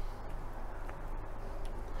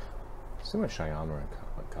 Similar Shayama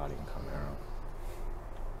and Guardian Chimera.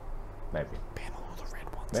 Maybe. Ban all the red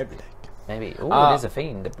ones. Maybe. Maybe. Oh, it is a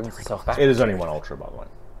fiend that brings itself back. It is only one Ultra, by the way.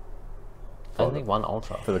 Only one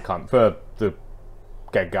ultra. For the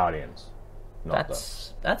Gate Guardians. Not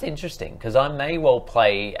That's interesting because I may well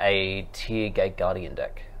play a tier Gate Guardian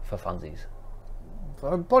deck for funsies.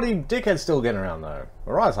 the bloody dickhead's still getting around though.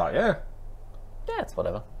 Mariah's Heart, yeah. Yeah, it's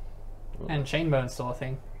whatever. And Chainburne's still a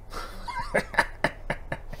thing.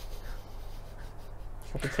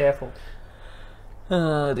 So be careful.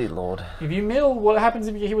 Oh dear lord. If you mill, what happens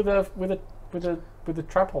if you hit with a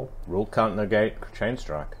trap hole? Rule can't negate Chain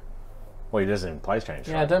Strike. Well, he doesn't even play Chain Strike.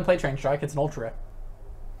 Yeah, don't play Train Strike. It's an ultra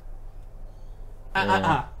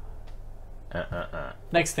rare.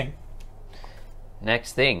 Next thing.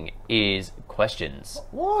 Next thing is questions.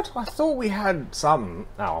 What? I thought we had something.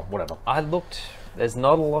 Oh, whatever. I looked. There's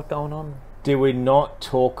not a lot going on. Did we not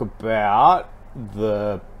talk about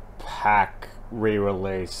the pack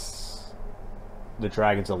re-release? The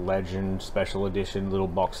Dragons of Legend special edition little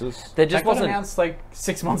boxes? There That just got wasn't. announced like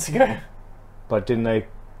 6 months ago. But didn't they...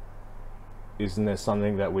 isn't there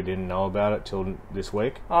something that we didn't know about it till this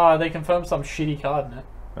week? They confirmed some shitty card in it.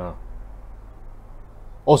 Oh.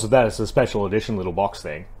 Also, that is a special edition little box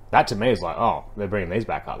thing. That to me is like, oh, they're bringing these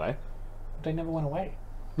back, are they? They never went away.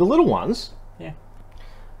 The little ones? Yeah.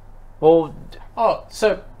 Well, Oh,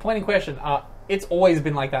 so pointing question. It's always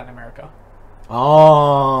been like that in America.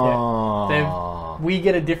 Oh. We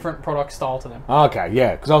get a different product style to them. Okay,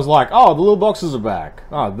 yeah, because I was like, oh, the little boxes are back.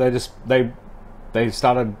 Oh, they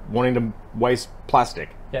started wanting to waste plastic.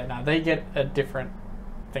 Yeah, no, they get a different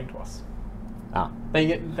thing to us. Ah. They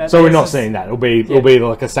get that. So we're this not is- seeing that. It'll be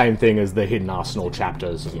like the same thing as the hidden Arsenal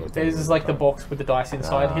chapters. And This is like the box with the dice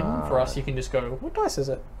inside hidden. For us, you can just go, what dice is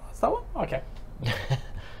it? Is that one? Okay.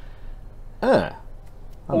 I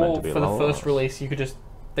meant Or to be for the lower. first release, you could just...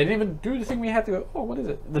 They didn't even do the thing we had to go, oh, what is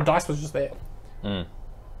it? The dice was just there.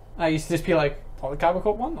 I used to just be like, oh, the Carbon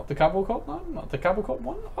Corp one? Not the Carbon Corp one? Not the Carbon Corp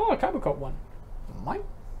one? Oh, a Carbon Corp one. Mine?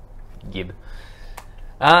 Gib.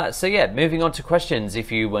 So yeah, moving on to questions.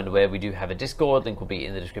 If you weren't aware, we do have a Discord. Link will be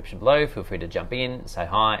in the description below. Feel free to jump in, say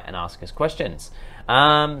hi, and ask us questions.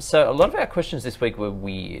 So a lot of our questions this week were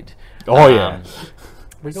weird. Oh, yeah.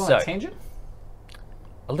 We go on So- a tangent?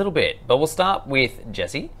 A little bit, but we'll start with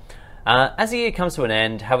Jesse. As the year comes to an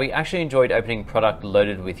end, have we actually enjoyed opening product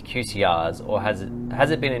loaded with QCRs, or has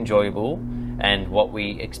it been enjoyable and what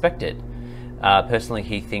we expected? Personally,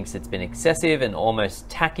 he thinks it's been excessive and almost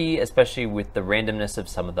tacky, especially with the randomness of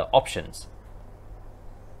some of the options.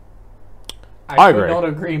 I could agree. not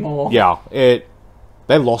agree more. Yeah, they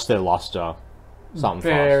lost their luster. Something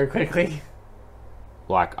Very fast. quickly.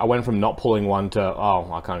 Like, I went from not pulling one to, oh,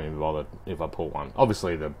 I can't even bother if I pull one.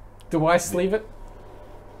 Obviously, Do I sleeve it?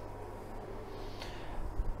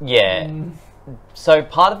 Yeah. So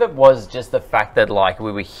part of it was just the fact that like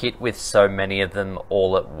we were hit with so many of them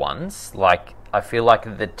all at once. Like I feel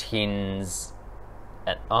like the tins,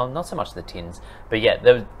 not so much the tins, but yeah,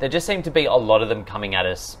 there just seemed to be a lot of them coming at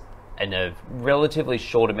us in a relatively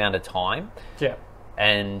short amount of time. Yeah.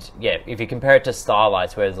 And yeah, if you compare it to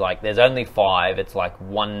Starlights, where it's like there's only 5, it's like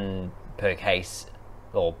 1 per case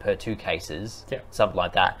or per 2 cases, Yeah. something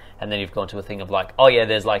like that. And then you've gone to a thing of like, oh yeah,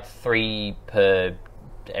 there's like 3 per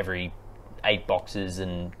every 8 boxes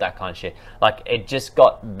and that kind of shit. Like it just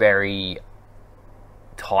got very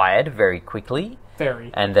tired very quickly. Very.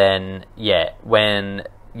 And then yeah, when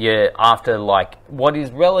you're after like what is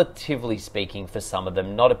relatively speaking for some of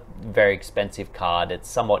them not a very expensive card, it's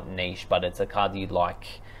somewhat niche, but it's a card that you like,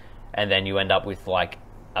 and then you end up with like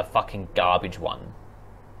a fucking garbage one,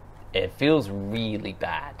 it feels really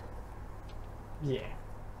bad. Yeah.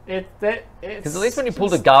 Because Because at least when you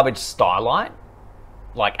pulled a garbage Starlight,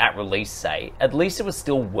 like at release, say, at least it was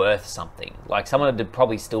still worth something. Like someone would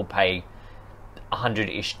probably still pay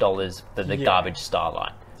 $100-ish for the Yeah. garbage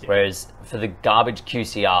Starlight. Whereas for the garbage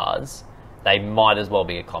QCRs, they might as well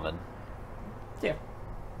be a common. Yeah.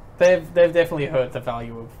 They've definitely hurt the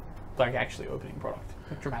value of like actually opening product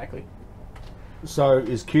dramatically. So,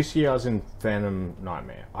 is QCRs in Phantom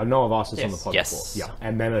Nightmare? I know I've asked this on the Yes. podcast Yes. before. Yeah,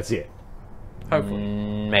 and then that's it. Hopefully.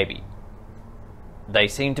 Maybe. They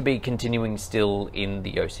seem to be continuing still in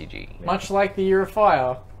the OCG. Much like the Year of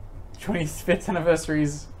Fire, 25th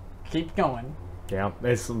anniversaries keep going. Yeah,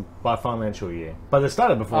 it's by financial year. But they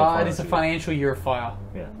started before It is a financial Year of Fire.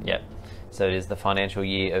 year. Yep. So it is the financial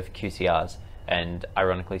year of QCRs, and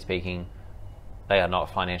ironically speaking, they are not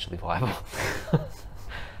financially viable.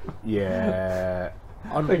 Yeah.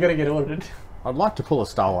 They're gonna get audited. I'd like to pull a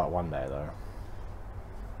Starlight one day, though.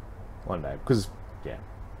 One day. Because, yeah.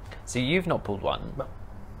 So you've not pulled one.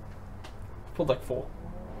 Pulled like 4.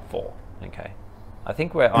 4. Okay. I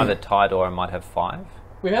think we're either tied or I might have 5.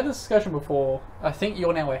 We had this discussion before. I think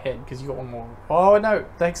you're now ahead because you got one more. Oh no,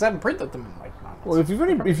 because I haven't printed them in like months.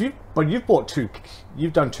 Well, but you've bought 2,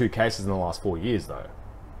 you've done 2 cases in the last 4 years, though.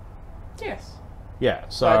 Yes. Yeah,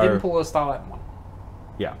 so. I didn't pull a Starlight one.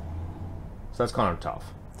 Yeah. So that's kind of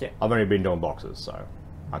tough. Yeah. I've only been doing boxes, so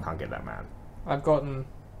I can't get that mad. I've gotten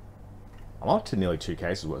I'm up to nearly 2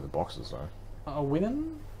 cases worth of boxes, though. a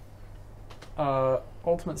Winnan,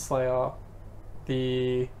 Ultimate Slayer,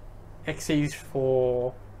 the XEs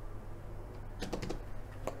for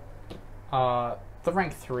the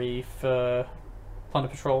rank 3 for Plunder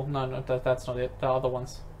Patrol. No, that's not it. The other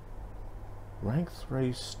ones. Rank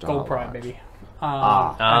 3 Starlight. Gold Pride, maybe.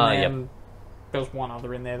 Ah. And then there was one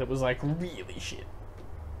other in there that was like really shit.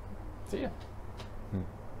 So yeah.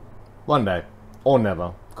 One day. Or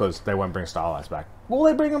never, because they won't bring Starlights back. Will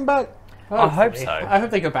they bring them back? I hope Hopefully. so. I hope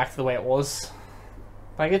they go back to the way it was.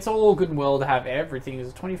 Like, it's all good and well to have everything as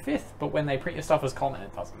a 25th, but when they print your stuff as common,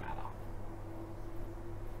 it doesn't matter.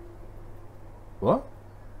 What?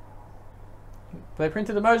 But they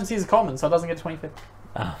printed emergency as a common, so it doesn't get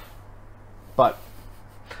 25th. But,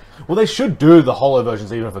 well, they should do the holo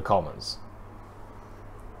versions even for commons.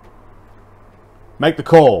 Make the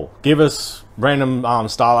call. Give us random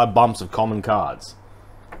Starlight bumps of common cards.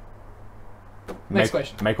 Next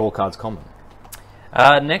question. Make all cards common.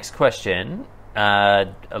 Next question,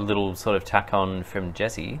 a little sort of tack on from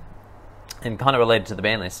Jesse, and kind of related to the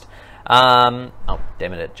ban list. Oh,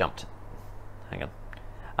 damn it, it jumped. Hang on.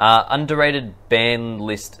 Underrated ban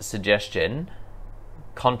list suggestion,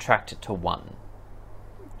 contract to 1.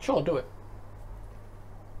 Sure, do it.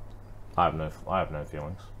 I have no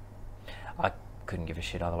feelings. I couldn't give a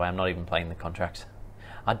shit either way. I'm not even playing the contract.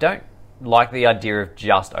 I don't like the idea of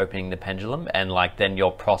just opening the pendulum and like then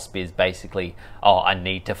your prosp is basically, oh, I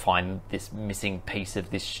need to find this missing piece of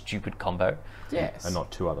this stupid combo. Yes. And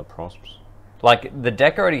not 2 other prosps. Like, the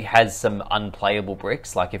deck already has some unplayable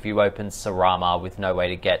bricks. Like, if you open Sarama with no way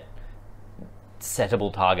to get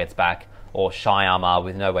settable targets back, or Shyama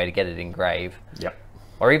with no way to get it in grave, Yep.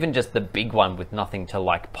 or even just the big one with nothing to,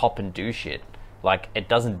 like, pop and do shit. Like, it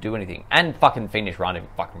doesn't do anything. And fucking Fiendish Rhino,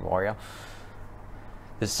 fucking Warrior.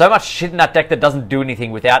 There's so much shit in that deck that doesn't do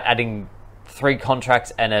anything without adding 3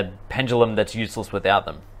 contracts and a pendulum that's useless without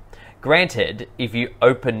them. Granted, if you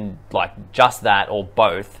open, like, just that or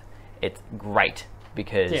both, it's great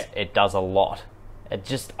because it does a lot. It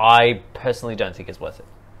just, I personally don't think it's worth it.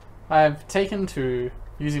 I've taken to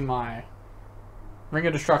using my Ring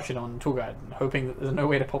of Destruction on Tour Guide, hoping that there's no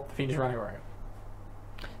way to pop the Fiendish Running Warrior.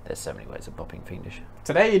 There's so many ways of popping Fiendish.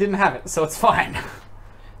 Today you didn't have it, so it's fine.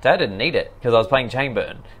 Today I didn't need it because I was playing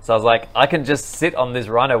Chainburn. So I was like, I can just sit on this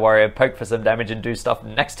Rhino Warrior, poke for some damage and do stuff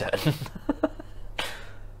next turn.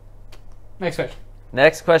 Next question.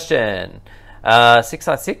 Next question.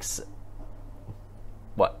 6i6.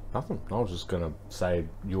 What? Nothing. I was just going to say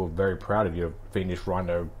you were very proud of your Fiendish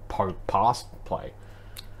Rhino past play.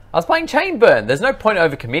 I was playing Chainburn. There's no point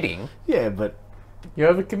over committing. Yeah, but... You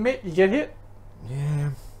overcommit, you get hit. Yeah.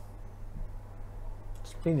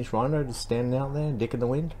 Is Fiendish Rhino just standing out there, dick in the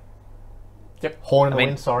wind? Yep. Horn in the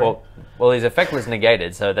wind, sorry. Well, his effect was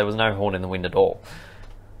negated, so there was no horn in the wind at all.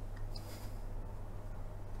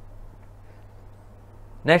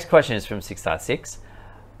 Next question is from 6i6.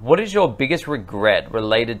 What is your biggest regret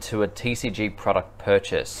related to a TCG product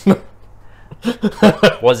purchase?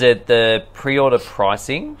 Was it the pre-order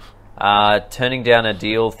pricing, turning down a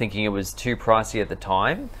deal thinking it was too pricey at the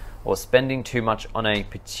time, or spending too much on a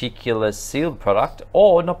particular sealed product,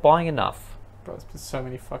 or not buying enough? Bro, there's been so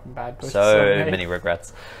many fucking bad purchases. So many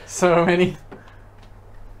regrets. So many.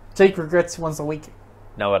 Jake regrets once a week.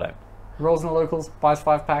 No, I don't. Rolls in the locals, buys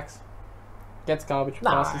 5 packs, gets garbage,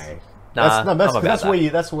 passes. Nah, that's where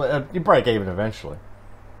you break even eventually.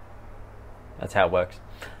 That's how it works.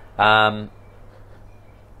 One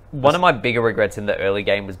of my bigger regrets in the early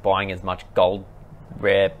game was buying as much gold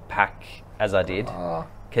rare pack as I did.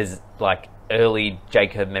 Because, like, early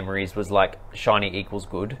Jacob memories was like shiny equals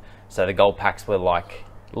good. So the gold packs were like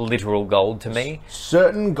literal gold to me.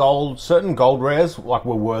 Certain gold rares like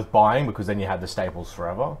were worth buying because then you had the staples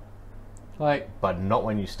forever. Like, but not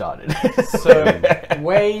when you started. So,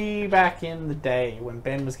 way back in the day when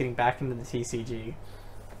Ben was getting back into the TCG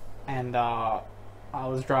and I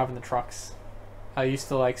was driving the trucks, I used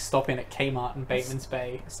to like stop in at Kmart in Bateman's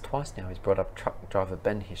Bay. It's twice now he's brought up truck driver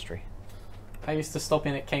Ben history. I used to stop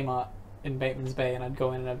in at Kmart in Bateman's Bay and I'd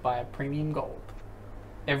go in and I'd buy a premium gold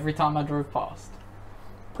every time I drove past.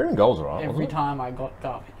 Premium gold's alright. Every time I got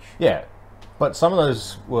garbage. Yeah, but some of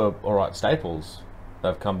those were alright staples.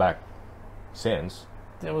 They've come back since.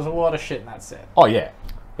 There was a lot of shit in that set. Oh yeah.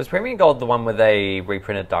 Was Premium Gold the one where they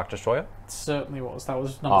reprinted Dark Destroyer? It certainly was. That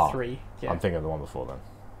was number 3. Yeah. I'm thinking of the one before then.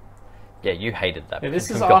 Yeah, you hated that. Yeah,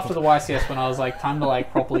 this is Premium after the YCS when I was like, time to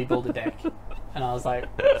like properly build a deck. And I was like,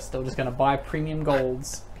 still just gonna buy premium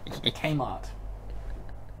golds at Kmart.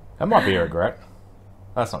 That might be a regret.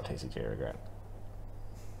 That's not TCG regret.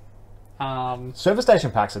 Service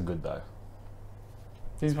station packs are good though.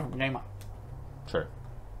 These were from Kmart. True.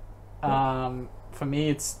 For me,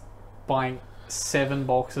 it's buying 7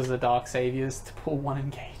 boxes of Dark Saviors to pull 1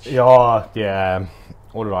 engage. Oh, yeah.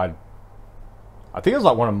 What did I think it was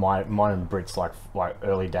like one of mine and Brit's like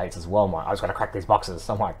early dates as well. I'm like, I just gotta crack these boxes.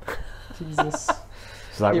 I'm like, Jesus.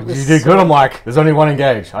 She's like, you did good. I'm like, there's only 1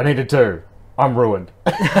 engage. I needed 2. I'm ruined.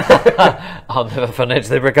 I'll never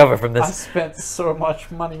financially recover from this. I spent so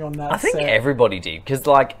much money on that. I think everybody did, because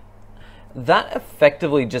like that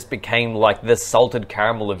effectively just became like the salted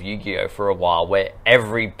caramel of Yu-Gi-Oh for a while, where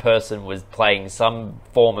every person was playing some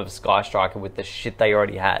form of Sky Striker with the shit they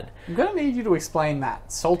already had. I'm gonna need you to explain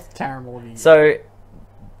that salted caramel of Yu-Gi-Oh. So,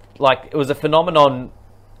 like, it was a phenomenon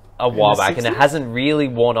a while the back, and it 60s? hasn't really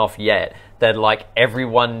worn off yet. That like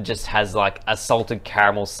everyone just has like a salted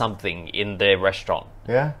caramel something in their restaurant.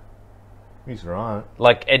 Yeah, he's right.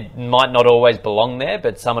 Like it might not always belong there,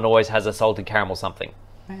 but someone always has a salted caramel something.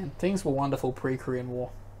 Man, things were wonderful pre-Korean War.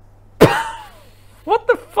 What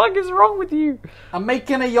the fuck is wrong with you? I'm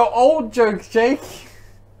making a your old joke, Jake.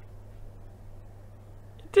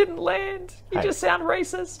 It didn't land. You Hey. just sound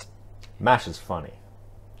racist. MASH is funny.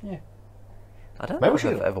 Yeah. I don't Maybe know we if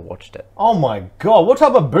should- I've ever watched it. Oh my god, what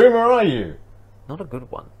type of boomer are you? Not a good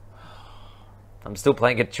one. I'm still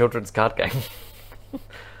playing a children's card game.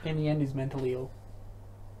 In the end, he's mentally ill.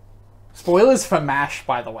 Spoilers for MASH,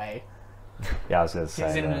 by the way. Yeah, I was going to say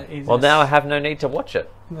He's in, that. he's Well, in, now I have no need to watch it.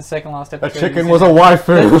 in the second last The episode. chicken he's was a in-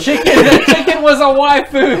 waifu. the chicken was a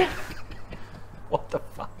waifu. What the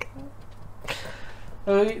fuck?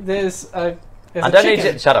 There's a I don't need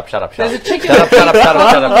chicken. to. Shut up! Shut up! Shut There's up! a chicken. Shut up! Shut up! Shut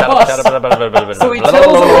up! Shut up! Shut up! Shut up! So he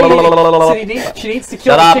tells her she needs to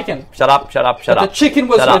kill Shut the up! chicken. Shut up! Shut up! Shut The up! chicken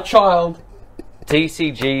was Shut her up. child.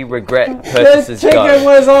 TCG regret The purchases chicken go.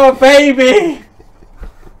 was our baby.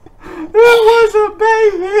 It was a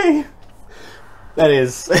baby. That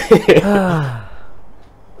is.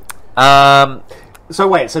 So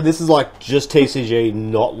wait, so this is like just TCG,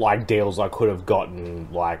 not like deals I could have gotten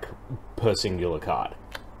like per singular card.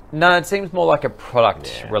 No, it seems more like a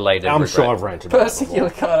product-related. I'm regret. sure I've rented Per it singular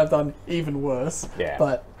before. card, I've done even worse. Yeah.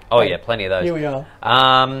 But Oh yeah, plenty of those. here we are.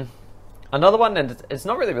 Another one, and it's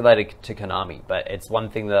not really related to Konami, but it's one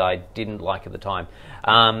thing that I didn't like at the time.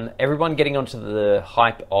 Everyone getting onto the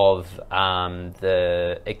hype of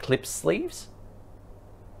the Eclipse sleeves.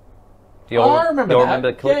 Do you all, I remember you all that.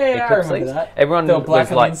 remember the Yeah, I Eclipse remember sleeves? that. Everyone They were black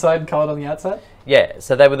was on like, the inside and coloured on the outside. yeah.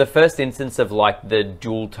 So they were the first instance of like the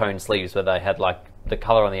dual tone sleeves where they had like the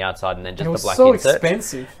color on the outside and then just It the was black so insert.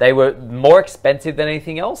 expensive. They were more expensive than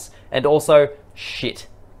anything else, and also shit.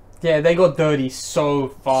 Yeah, they got dirty so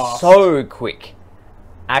fast. So quick.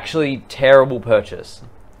 Actually, terrible purchase.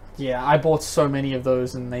 Yeah, I bought so many of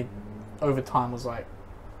those, and they over time was like,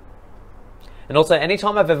 And also,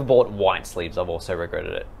 anytime I've ever bought white sleeves, I've also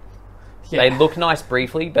regretted it. yeah. They look nice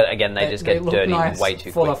briefly, but again, they just get look dirty nice way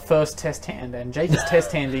too for quick. the first test hand, and Jake is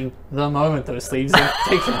test handing the moment those sleeves are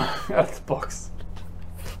taken out of the box.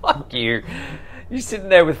 Fuck you. You're sitting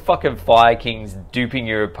there with fucking Fire Kings duping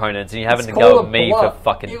your opponents, and you're having It's to go called at a me bluff. for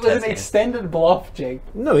fucking It was an testing. extended bluff, Jake.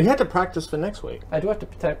 No, he had to practice for next week. I do have to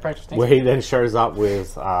practice next Where he then shows up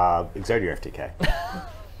with Exodia FTK.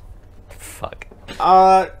 Fuck.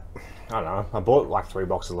 I don't know. I bought like 3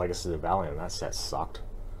 boxes of Legacy of the Valley, and that set sucked.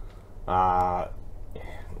 I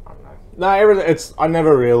don't know. No, I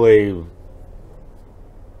never really.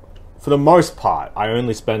 For the most part, I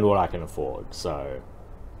only spend what I can afford. So,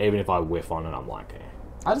 even if I whiff on it, I'm like, eh.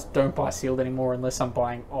 I just don't buy sealed anymore unless I'm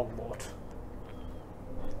buying a lot.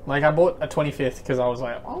 Like, I bought a 25th because I was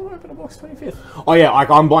like, I'll open a box 25th. Oh yeah, like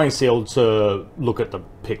I'm buying sealed to look at the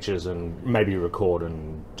pictures and maybe record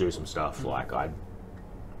and do some stuff. Like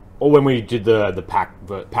or when we did the pack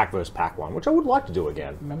versus pack one, which I would like to do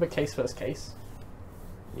again. Remember case first case?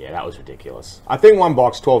 Yeah, that was ridiculous. I think one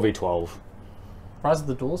box 12v12. Rise of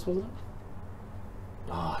the Duels, wasn't it?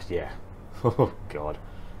 Oh yeah. Oh god.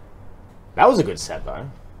 That was a good set though.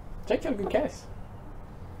 Jake had a good case.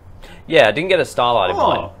 Yeah, I didn't get a Starlight in Oh.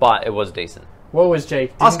 mine, but it was decent. What was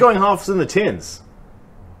Jake? Us going halves in the tins.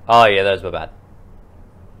 Oh yeah, those were bad.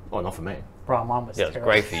 Oh, not for me. Bro, mine was Yeah, it was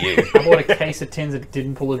terrible. great for you. I bought a case of tins that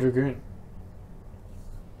didn't pull a Dragoon.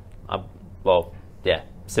 Well, yeah,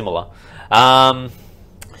 similar.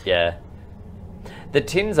 Yeah. The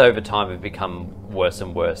tins over time have become worse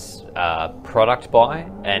and worse product buy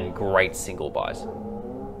and great single buys.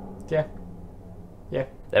 Yeah. Yeah.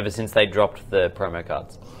 Ever since they dropped the promo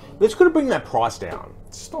cards. Let's gotta bring that price down.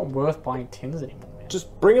 It's just not worth buying tins anymore, man.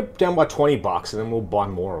 Just bring it down by $20 and then we'll buy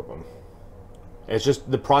more of them. It's just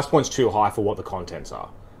the price point's too high for what the contents are.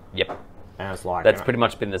 Yep. And it's like That's pretty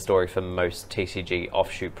much been the story for most TCG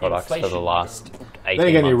offshoot products for the Inflation. last 18 Then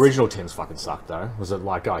again, the months. original tins fucking sucked though. Was it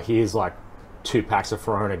like, oh, here's like 2 packs of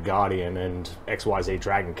Verona Guardian and XYZ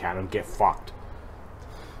Dragon Cannon, get fucked.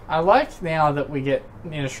 I like now that we get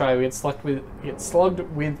in Australia, we get slugged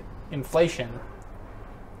with inflation,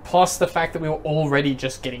 plus the fact that we were already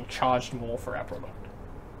just getting charged more for our product.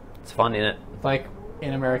 It's fun, innit? Like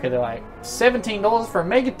in America, they're like $17 for a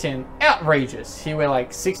mega tin, outrageous. Here we're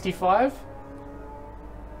like 65.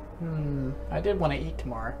 I did want to eat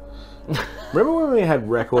tomorrow. Remember when we had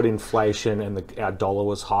record inflation and our dollar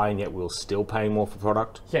was high and yet we were still paying more for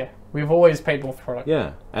product? Yeah, we've always paid more for product.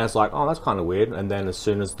 Yeah. And it's like, oh, that's kind of weird. And then as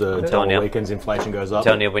soon as the telling dollar you. weakens, inflation goes up.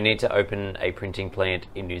 Telling you, we need to open a printing plant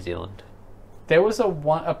in New Zealand. There was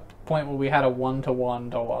a point where we had a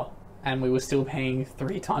 $1-to-$1, and we were still paying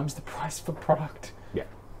 3 times the price for product. Yeah.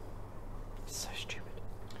 So stupid.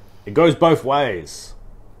 It goes both ways.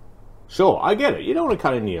 Sure, I get it. You don't want to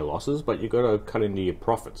cut into your losses, but you got to cut into your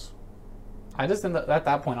profits. I just at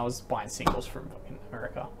that point I was buying singles from fucking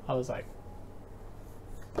America. I was like,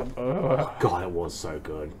 ugh. God, it was so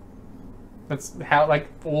good. That's how like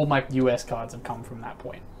all my US cards have come from that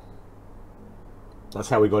point. That's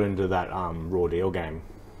how we got into that Raw Deal game.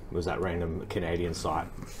 It was that random Canadian site.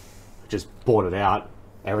 Just bought it out.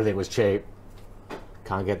 Everything was cheap.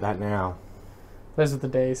 Can't get that now. Those are the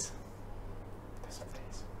days.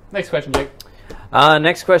 Next question, Jake.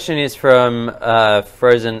 Next question is from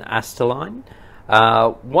Frozen Asteline.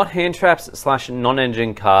 What hand traps /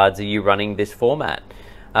 non-engine cards are you running this format?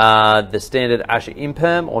 The standard Asher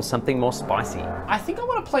Imperm or something more spicy? I think I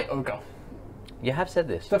want to play Ogre. You have said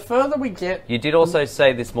this. The further we get... You did also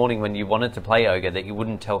say this morning when you wanted to play Ogre that you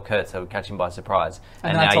wouldn't tell Kurt so it would catch him by surprise.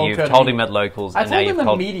 And I now told you've Kurt told him at locals. I and now told you've him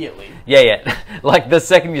told immediately. Yeah. Like the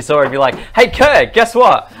second you saw him, you're like, hey Kurt, guess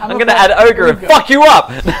what? I'm going to play add Ogre and fuck you up!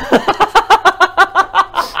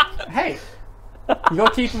 Hey, you got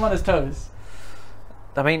to keep him on his toes.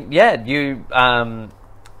 I mean, yeah, you... I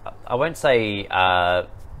won't say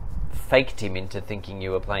faked him into thinking you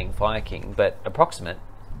were playing Fire King, but approximate.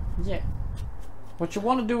 Yeah. What you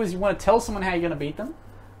want to do is you want to tell someone how you're going to beat them, and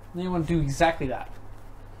then you want to do exactly that.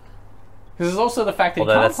 Because there's also the fact that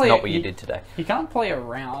Although you can't that's play... not what you did today. You can't play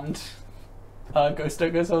around Ghost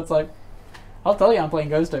Ogre, so it's like, I'll tell you I'm playing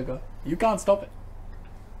Ghost Ogre. You can't stop it.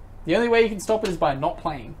 The only way you can stop it is by not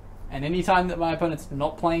playing. And any time that my opponent's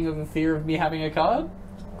not playing with the fear of me having a card,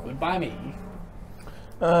 goodbye me.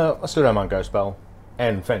 I still don't mind Ghost Spell.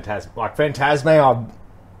 And Phantasme,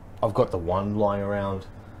 I've got the one lying around.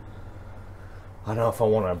 I don't know if I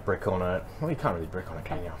want to brick on it. Well, you can't really brick on it,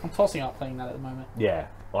 can you? I'm tossing up playing that at the moment. Yeah,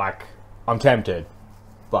 like, I'm tempted,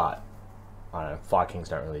 but I don't know, Fire Kings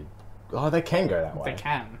don't really... Oh, they can go that way. They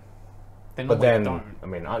can. They But normally then, don't. I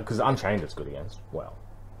mean, because Unchained it's good against. Well,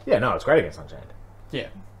 yeah, no, it's great against Unchained. Yeah.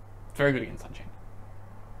 Very good against Unchained.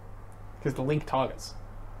 Because the link targets.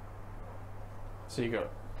 So you go,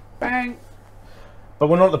 bang! But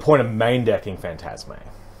we're not at the point of main decking Phantasme.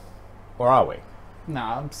 Or are we?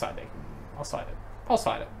 Nah, I'm side decking. I'll side it. I'll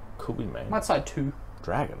side it. Could we main? Might side 2.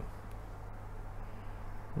 Dragon.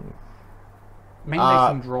 Main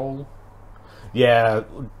decking Droll. Yeah,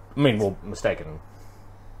 I mean, well, mistaken.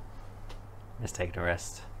 Mistaken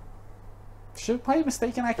arrest. Should have played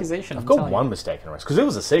Mistaken Accusation. I've I'm got telling one you. mistaken arrest, because it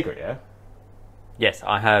was a secret, yeah? Yes,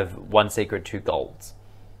 I have 1 secret, 2 golds.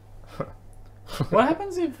 What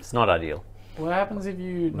happens if... It's not ideal. What happens if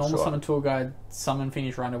you normal sure. summon Tour Guide, summon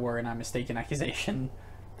Finish Rhino Warrior, and I Mistaken Accusation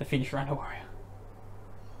the Finish Rhino Warrior?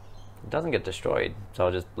 It doesn't get destroyed, so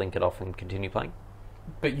I'll just blink it off and continue playing.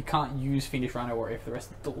 But you can't use Finish Rhino Warrior for the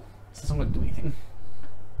rest of the duel. So it's not going to do anything.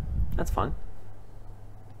 That's fine.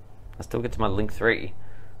 I still get to my Link 3.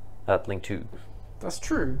 Link 2. That's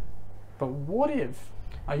true. But what if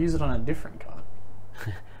I use it on a different card?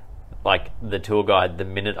 Like the tour guide the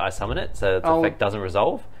minute I summon it, so the effect doesn't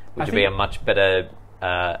resolve, which would be a much better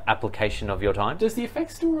application of your time. Does the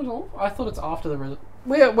effect still resolve? I thought it's after the...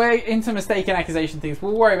 We're into Mistaken Accusation things.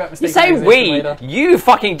 We'll worry about You Mistaken say Accusation we! later. You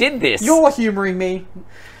fucking did this! You're humouring me.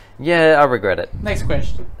 Yeah, I regret it. Next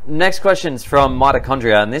question. Next question's from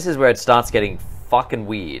Mitochondria, and this is where it starts getting fucking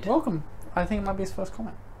weird. Welcome. I think it might be his first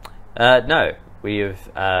comment. No, we have,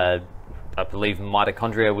 I believe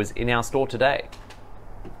Mitochondria was in our store today.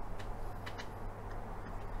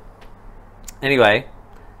 Anyway,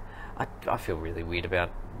 I feel really weird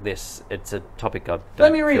about this. It's a topic I don't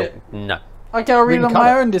Let me read feel- it. No. Okay, I'll read it on my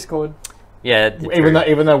cover. own Discord. Yeah, it's Even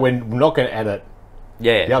true. though we're not going to edit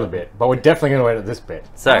yeah. the other bit, but we're definitely going to edit this bit.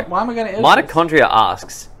 So, Why am I going to edit Mitochondria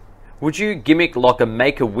asks, would you gimmick lock a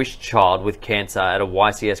Make-A-Wish child with cancer at a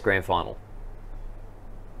YCS Grand Final?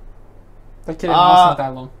 That kid didn't last not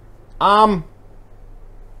that long.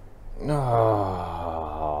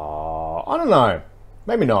 I don't know.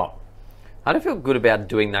 Maybe not. I don't feel good about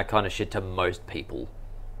doing that kind of shit to most people.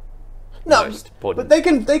 No, Most important. but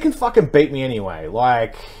they can fucking beat me anyway.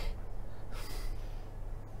 Like,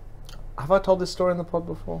 have I told this story on the pod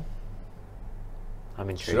before? I'm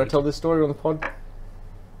intrigued. Should I tell this story on the pod?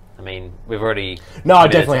 I mean, we've already... No, I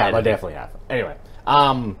committed definitely to have. I editing. definitely have. Anyway,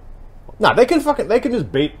 no, they can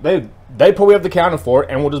just beat. They probably have the counter for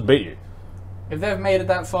it, and we'll just beat you. If they've made it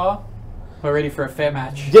that far, we're ready for a fair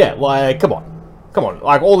match. Yeah, like, come on.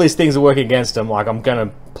 Like, all these things are working against them. Like, I'm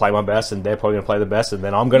gonna play my best, and they're probably gonna play the best, and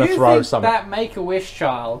then I'm gonna You throw think something. that Make-A-Wish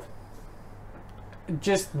child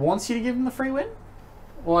just wants you to give them the free win?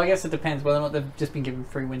 Well, I guess it depends whether or not they've just been given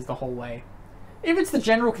free wins the whole way. If it's the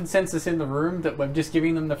general consensus in the room that we're just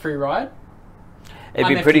giving them the free ride, It'd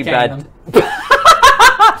I'm be pretty FTKing bad. them.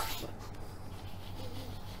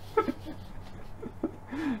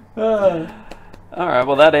 All right,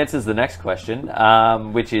 well, that answers the next question,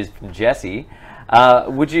 which is from Jesse.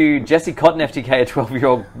 Would you, Jesse Cotton, FTK a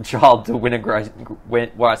 12-year-old child to win a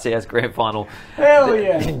YCS Grand Final? Hell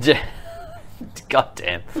yeah. God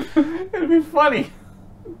damn. It'd be funny.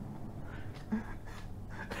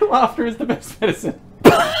 Laughter is the best medicine.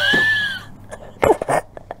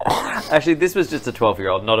 Actually, this was just a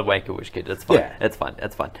 12-year-old, not a Make-A-Wish kid. It's fine. Yeah. It's fine.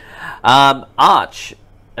 It's fine. Arch,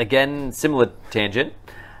 again, similar tangent.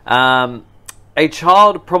 A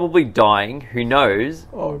child probably dying who knows...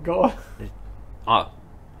 Oh, God.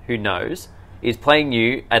 Who knows, is playing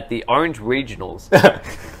you at the Orange Regionals,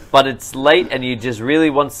 but it's late and you just really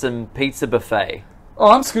want some pizza buffet. Oh,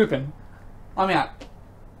 I'm scooping. I'm out.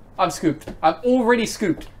 I've scooped. I've already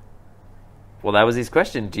scooped. Well, that was his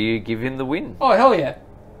question. Do you give him the win? Oh, hell yeah.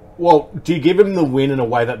 Well, do you give them the win in a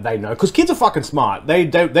way that they know? Because kids are fucking smart. They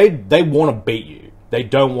want to beat you. They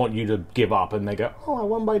don't want you to give up, and they go, "Oh, I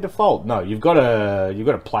won by default." No, you've got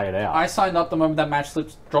to play it out. I signed up the moment that match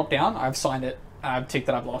slips dropped down. I've signed it. I've ticked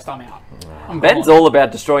that I've lost. I'm out. I'm Ben's gone. all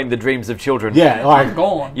about destroying the dreams of children. Yeah, like I'm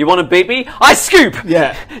gone. You want to beat me? I scoop.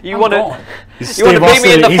 yeah. You I'm want gone. to? You want to beat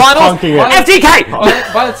me in the He's finals? punking it.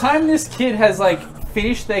 FTK. By the time this kid has like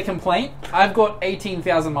finished their complaint, I've got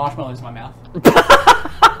 18,000 marshmallows in my mouth.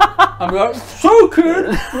 I'm like, so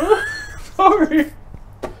good. Sorry.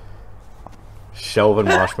 Shelvin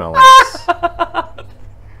marshmallows.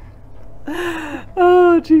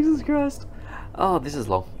 Oh, Jesus Christ. Oh, this is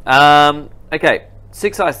long. Okay,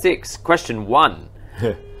 6i6, question 1.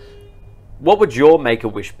 What would your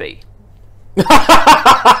Make-A-Wish be?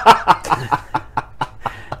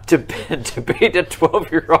 to beat a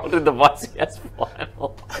 12-year-old in the YCS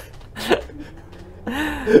final.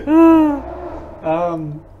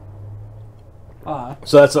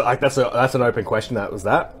 So that's an open question. That was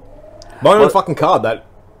that. My own fucking card. That.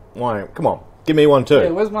 Why? Come on, give me one too. Yeah,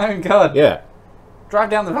 where's my own card? Yeah. Drive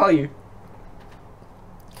down the value.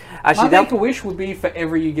 Actually, My Make-A-Wish would be for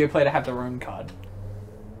every Yu-Gi-Oh player to have their own card.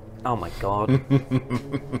 Oh my god.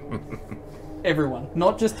 Everyone.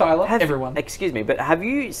 Not just Tyler, everyone. Excuse me, but have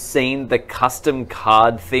you seen the custom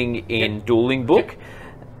card thing in Dueling Book?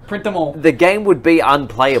 Print them all. The game would be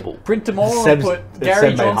unplayable. Print them all and Seb's- put Seb Gary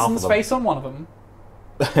made half of Johnson's them. face on one of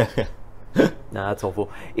them. No, that's awful.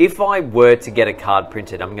 If I were to get a card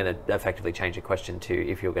printed, I'm going to effectively change the question to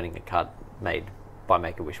if you're getting a card made by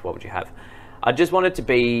Make-A-Wish, what would you have? I just want it to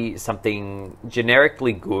be something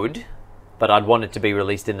generically good, but I'd want it to be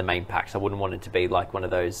released in the main packs. I wouldn't want it to be like one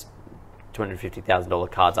of those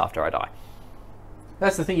 $250,000 cards after I die.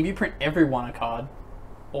 That's the thing, if you print everyone a card,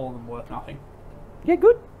 all of them worth nothing. Yeah,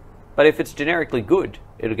 good. But if it's generically good,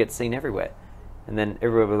 it'll get seen everywhere. And then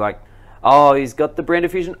everyone will be like, oh, he's got the brand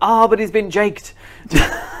of fusion. Oh, but he's been jaked.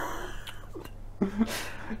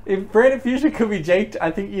 If Brandon Fusion could be jaked, I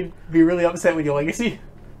think you'd be really upset with your legacy.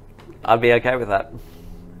 I'd be okay with that.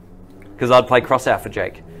 Because I'd play cross out for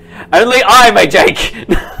Jake. Only I may Jake!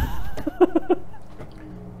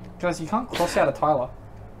 Guys, you can't cross out a Tyler.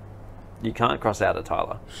 You can't cross out a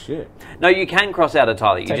Tyler. Shit. No, you can cross out a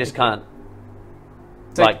Tyler. You just can't.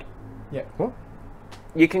 Like, Yeah. What?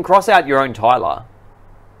 you can cross out your own Tyler.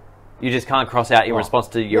 You just can't cross out in response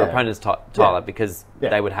to your yeah. opponent's Tyler Yeah. because Yeah.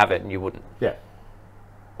 they would have it and you wouldn't. Yeah.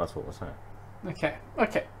 That's what we're saying.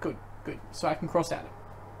 Okay, good. So I can cross out it.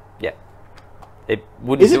 Yeah. It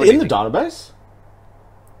wouldn't Is do it in the anything. database?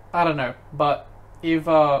 I don't know, but if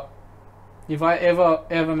I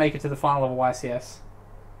ever make it to the final of a YCS,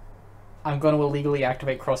 I'm going to illegally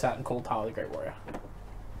activate cross out and call Tyler the Great Warrior.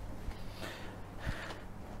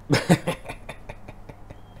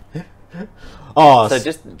 Oh, So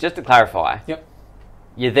just to clarify, Yep.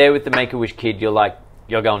 you're there with the Make-A-Wish kid,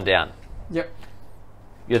 you're going down. Yep.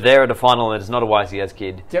 You're there at a final and it's not a YCS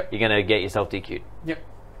kid. Yep. You're going to get yourself DQ'd. Yep.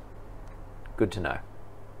 Good to know.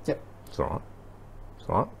 Yep. it's alright. It's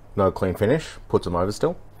alright. No clean finish. Puts them over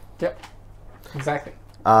still. Yep. Exactly.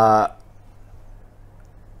 I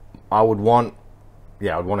would want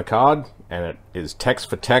a card, and it is text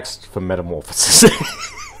for metamorphosis.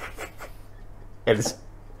 It is.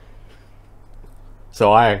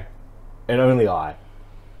 So I, and only I,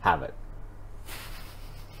 have it.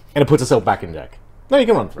 And it puts itself back in deck. No, you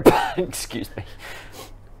can run 3. Excuse me.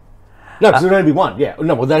 No, because there'd only be 1. Yeah.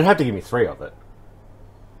 No, well, they'd have to give me 3 of it.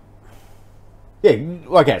 Yeah.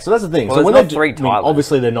 Okay. So that's the thing. Well, so there's when not they 3 I mean, Tylers.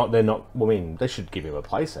 obviously they're not. Well, I mean, they should give him a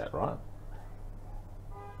playset, right?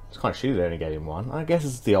 It's kind of shitty they only gave him 1. I guess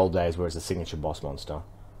it's the old days where it's a signature boss monster.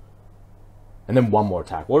 And then one more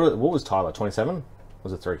attack. What was Tyler? 27?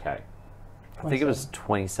 Was it 3k? I think it was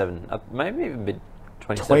 27. Maybe even bit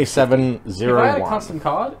 27. 27, If 0, I had a 1. custom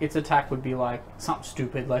card, its attack would be like something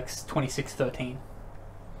stupid, like 26-13.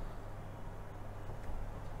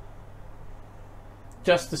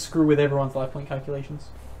 Just to screw with everyone's life point calculations.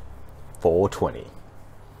 420.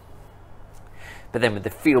 But then with the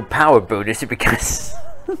field power bonus, it becomes...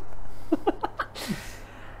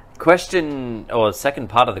 Question, or second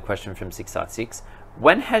part of the question from 656.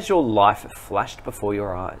 When has your life flashed before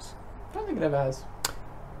your eyes? I don't think it ever has.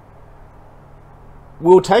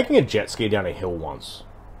 We were taking a jet ski down a hill once.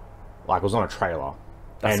 Like, it was on a trailer.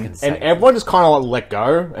 That's And insane. everyone just kind of like let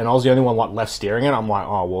go, and I was the only one like left steering it. I'm like,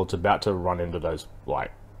 oh, well, it's about to run into those,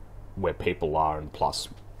 like, where people are, and plus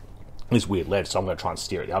this weird ledge, so I'm going to try and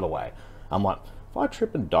steer it the other way. I'm like, if I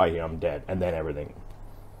trip and die here, I'm dead. And then everything.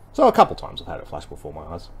 So a couple times I've had it flash before my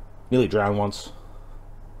eyes. Nearly drowned once.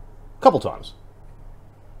 A couple times.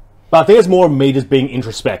 But I think it's more of me just being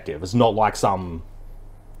introspective. It's not like some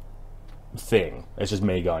thing. It's just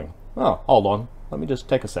me going, oh, hold on. Let me just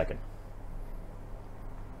take a second.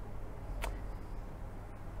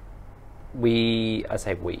 I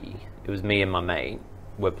say we, it was me and my mate,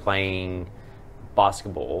 were playing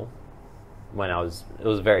basketball when it was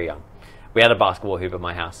very young. We had a basketball hoop at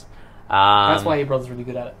my house. That's why your brother's really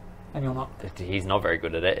good at it, and you're not. He's not very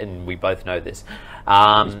good at it, and we both know this.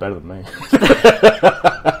 He's better than me.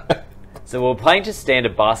 So we were playing just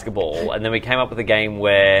standard basketball, and then we came up with a game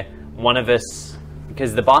where one of us,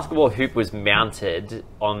 because the basketball hoop was mounted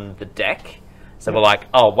on the deck, so we're like,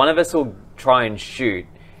 oh, one of us will try and shoot,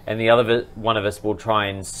 and the other one of us will try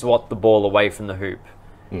and swat the ball away from the hoop.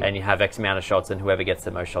 And you have X amount of shots, and whoever gets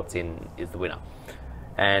the most shots in is the winner.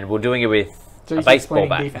 And we're doing it with a baseball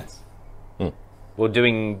bat. Defense. We're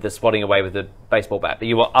doing the swatting away with a baseball bat, but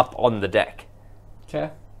you were up on the deck.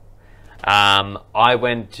 Okay. I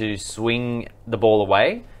went to swing the ball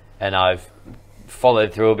away, and I've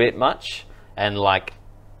followed through a bit much, and like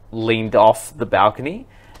leaned off the balcony,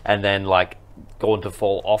 and then like gone to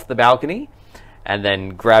fall off the balcony, and then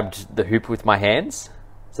grabbed the hoop with my hands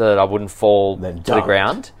so that I wouldn't fall to the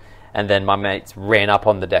ground. And then my mates ran up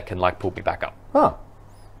on the deck and like pulled me back up. Huh.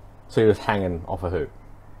 So you're just hanging off a hoop.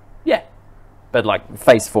 Yeah, but like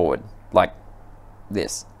face forward, like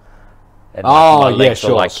this. And, Oh, my yeah, legs are,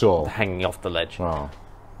 sure, like, sure. hanging off the ledge. Oh.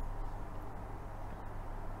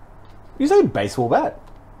 You say baseball bat?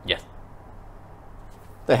 Yes.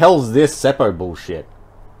 The hell's this Seppo bullshit?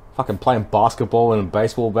 Fucking playing basketball and a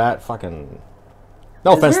baseball bat? Fucking...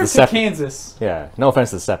 No offense to Seppos. Kansas. Yeah, no offense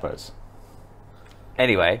to Seppos.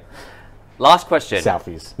 Anyway, last question.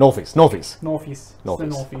 Southeast. Northeast. Northeast. Northeast. It's the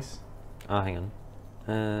Northeast. Northeast. Oh, hang on.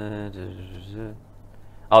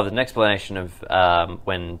 Oh, the explanation of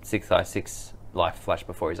when 6i6 life flashed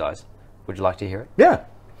before his eyes. Would you like to hear it? Yeah.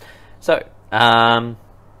 So, about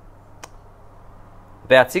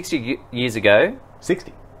 60 years ago,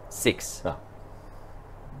 60.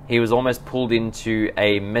 he was almost pulled into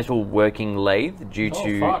a metal working lathe due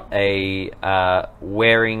to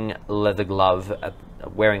wearing a leather glove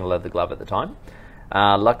at the time.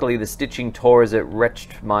 Luckily, the stitching tore as it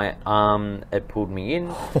wrenched my arm. It pulled me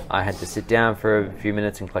in. I had to sit down for a few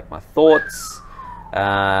minutes and collect my thoughts.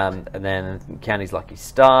 And then count his lucky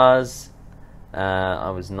stars. I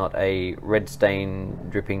was not a red stain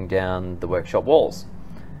dripping down the workshop walls.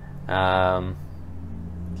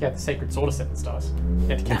 Yeah, the sacred sword of 7 stars. You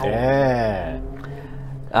had to count. Yeah.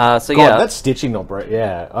 So God, yeah, that's stitching not break.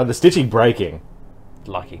 Yeah. The stitching breaking.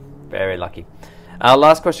 lucky, very lucky.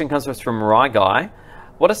 Last question comes to us from Rye Guy.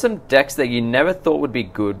 What are some decks that you never thought would be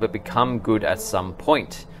good but become good at some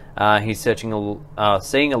point? He's seeing a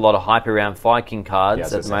lot of hype around Fire King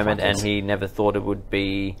cards at the moment, and he never thought it would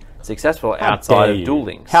be successful outside of Duel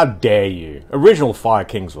Links. How dare you? Original Fire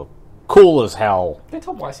Kings were cool as hell. They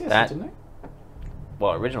top YCS, didn't they?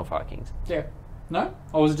 Well, original Fire Kings. Yeah. No?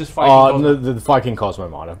 Or was it just Fire King? The Fire King Cosmo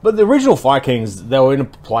Miner. But the original Fire Kings, they were in a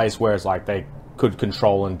place where it's like they could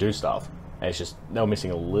control and do stuff. And it's just, they were missing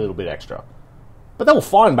a little bit extra. But they were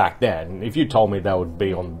fine back then. If you told me they would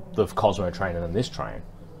be on the Cosmo train and then this train,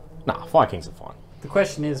 nah, Fire Kings are fine. The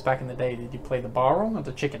question is, back in the day, did you play the Barong or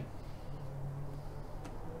the Chicken?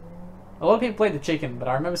 A lot of people played the Chicken, but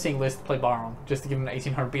I remember seeing lists play Barong just to give them an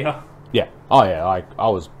 1800 beater. Yeah. Oh yeah, I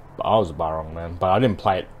was a Barong man, but I didn't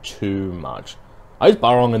play it too much. I used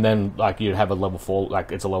Barong and then like you'd have a level 4,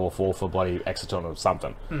 like it's a level 4 for bloody Exciton or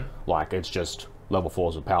something. Like it's just level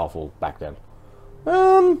 4s were powerful back then.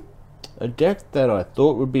 A deck that I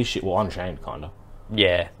thought would be shit. Well, Unchained kinda.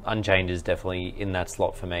 Yeah, Unchained is definitely in that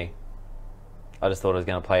slot for me. I just thought I was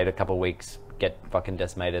going to play it a couple of weeks, get fucking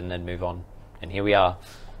decimated, and then move on. And here we are.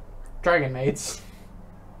 Dragon Mates.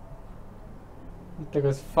 It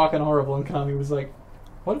was fucking horrible, and Konami was like,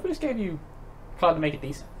 what if we just gave you a card to make it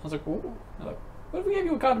decent? I was like, ooh. They're like, what if we gave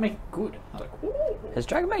you a card to make it good? I was like, ooh. Has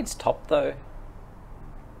Dragon Maid's topped though?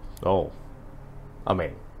 Oh. I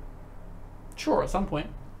mean, Sure, at some point.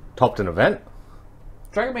 topped an event?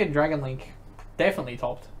 Dragon Maid and Dragon Link definitely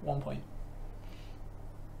topped at one point.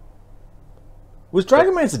 Was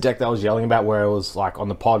Dragon Man's the deck that I was yelling about where it was like on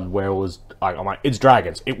the pod where it was like, I'm like, it's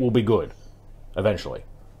dragons. It will be good. Eventually.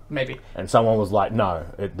 Maybe. And someone was like, no,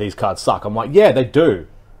 these cards suck. I'm like, yeah, they do.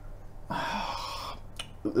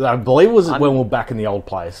 I believe it was when we were back in the old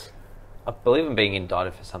place. I believe I'm being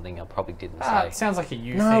indicted for something I probably didn't say. It sounds like a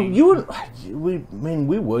you No, thing. you wouldn't.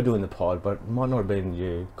 We were doing the pod, but it might not have been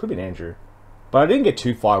you. Could have been Andrew. But I didn't get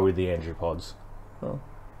too far with the Andrew pods. Oh.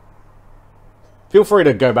 Feel free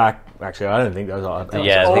to go back. Actually, I don't think those are.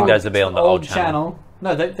 Yeah, I think those would be on the old channel.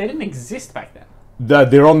 No, they didn't exist back then.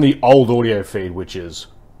 They're on the old audio feed, which is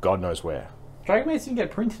God knows where. Dragon Maid didn't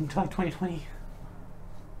get printed until like 2020.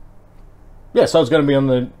 Yeah, so it's going to be on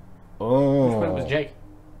the. Oh. Which one was Jake?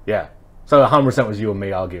 Yeah. So 100% was you and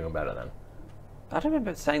me arguing about it then. I don't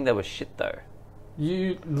remember saying they were shit though.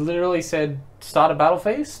 You literally said, start a battle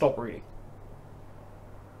phase, stop reading.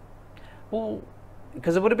 Well,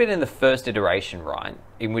 because it would have been in the first iteration, right?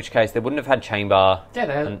 In which case they wouldn't have had chamber. Yeah,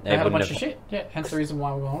 they and had a wouldn't bunch have- of shit. Yeah, hence the reason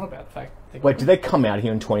why we were on about the fact. Wait, did they come out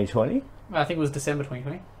here in 2020? I think it was December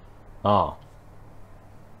 2020. Oh.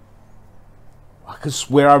 I could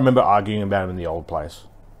swear I remember arguing about him in the old place.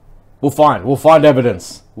 We'll find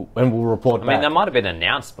evidence, and we'll report I back. mean, that might have been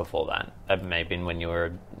announced before that. That may have been when we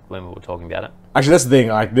were talking about it. Actually, that's the thing.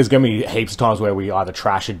 Like, there's going to be heaps of times where we either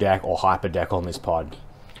trash a deck or hype a deck on this pod.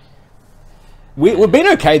 We've been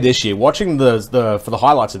okay this year. Watching for the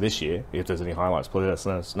highlights of this year, if there's any highlights, please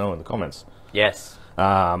let us know in the comments. Yes.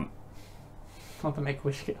 Not the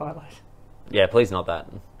Make-A-Wish kit highlight. Yeah, please not that.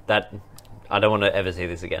 That I don't want to ever see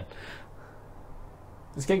this again.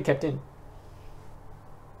 It's getting kept in.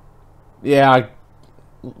 Yeah,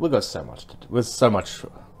 we've got so much to do. We're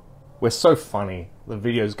so funny. The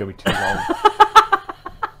video's going to be too long.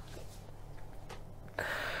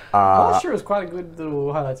 Last year was quite a good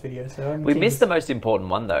little highlights video. So We missed the most important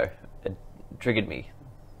one though. It triggered me.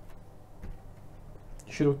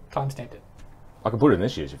 You should have timestamped it. I can put it in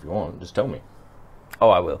this year's if you want. Just tell me. Oh,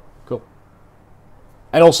 I will. Cool.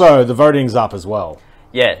 And also, the voting's up as well.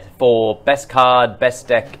 Yeah, for best card, best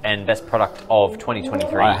deck, and best product of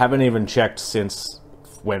 2023. I haven't even checked since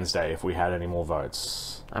Wednesday if we had any more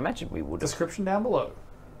votes. I imagine we would. Description down below.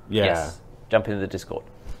 Yeah. Yes. Jump into the Discord.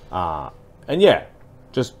 And yeah,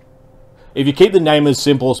 just if you keep the name as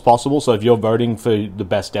simple as possible, so if you're voting for the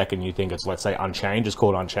best deck and you think it's, let's say, Unchained, just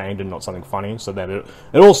call it Unchained and not something funny, so that it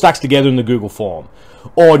all stacks together in the Google form.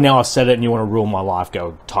 Or now I've said it and you want to ruin my life,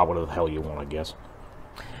 go type whatever the hell you want, I guess.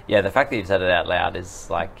 Yeah, the fact that you've said it out loud is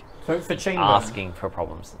like Vote for Chainburn. asking for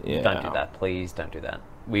problems. Yeah. Don't do that. Please don't do that.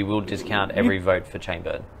 We will discount every vote for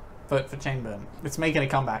Chainburn. Vote for Chainburn. It's making a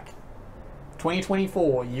comeback.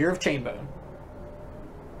 2024, year of Chainburn.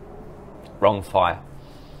 Wrong fire.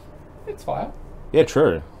 It's fire. Yeah,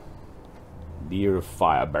 true. Year of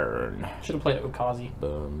Fire Burn. Should have played it with Kazi.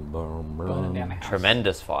 Burn, burn, Burning down burn. the house.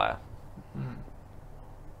 Tremendous fire.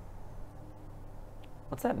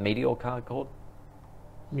 What's that meteor card called?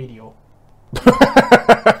 Meteor.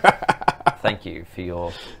 Thank you for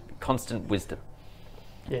your constant wisdom.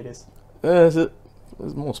 Yeah, it is.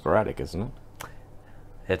 It's more sporadic, isn't it?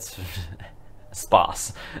 It's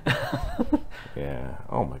sparse. Yeah.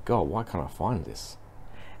 Oh my god, why can't I find this?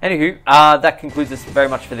 Anywho, that concludes us very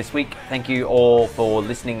much for this week. Thank you all for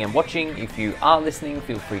listening and watching. If you are listening,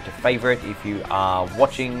 feel free to favourite. If you are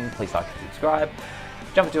watching, please like and subscribe.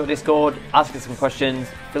 Jump into our Discord, ask us some questions,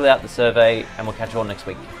 fill out the survey, and we'll catch you all next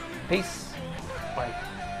week. Peace. Bye.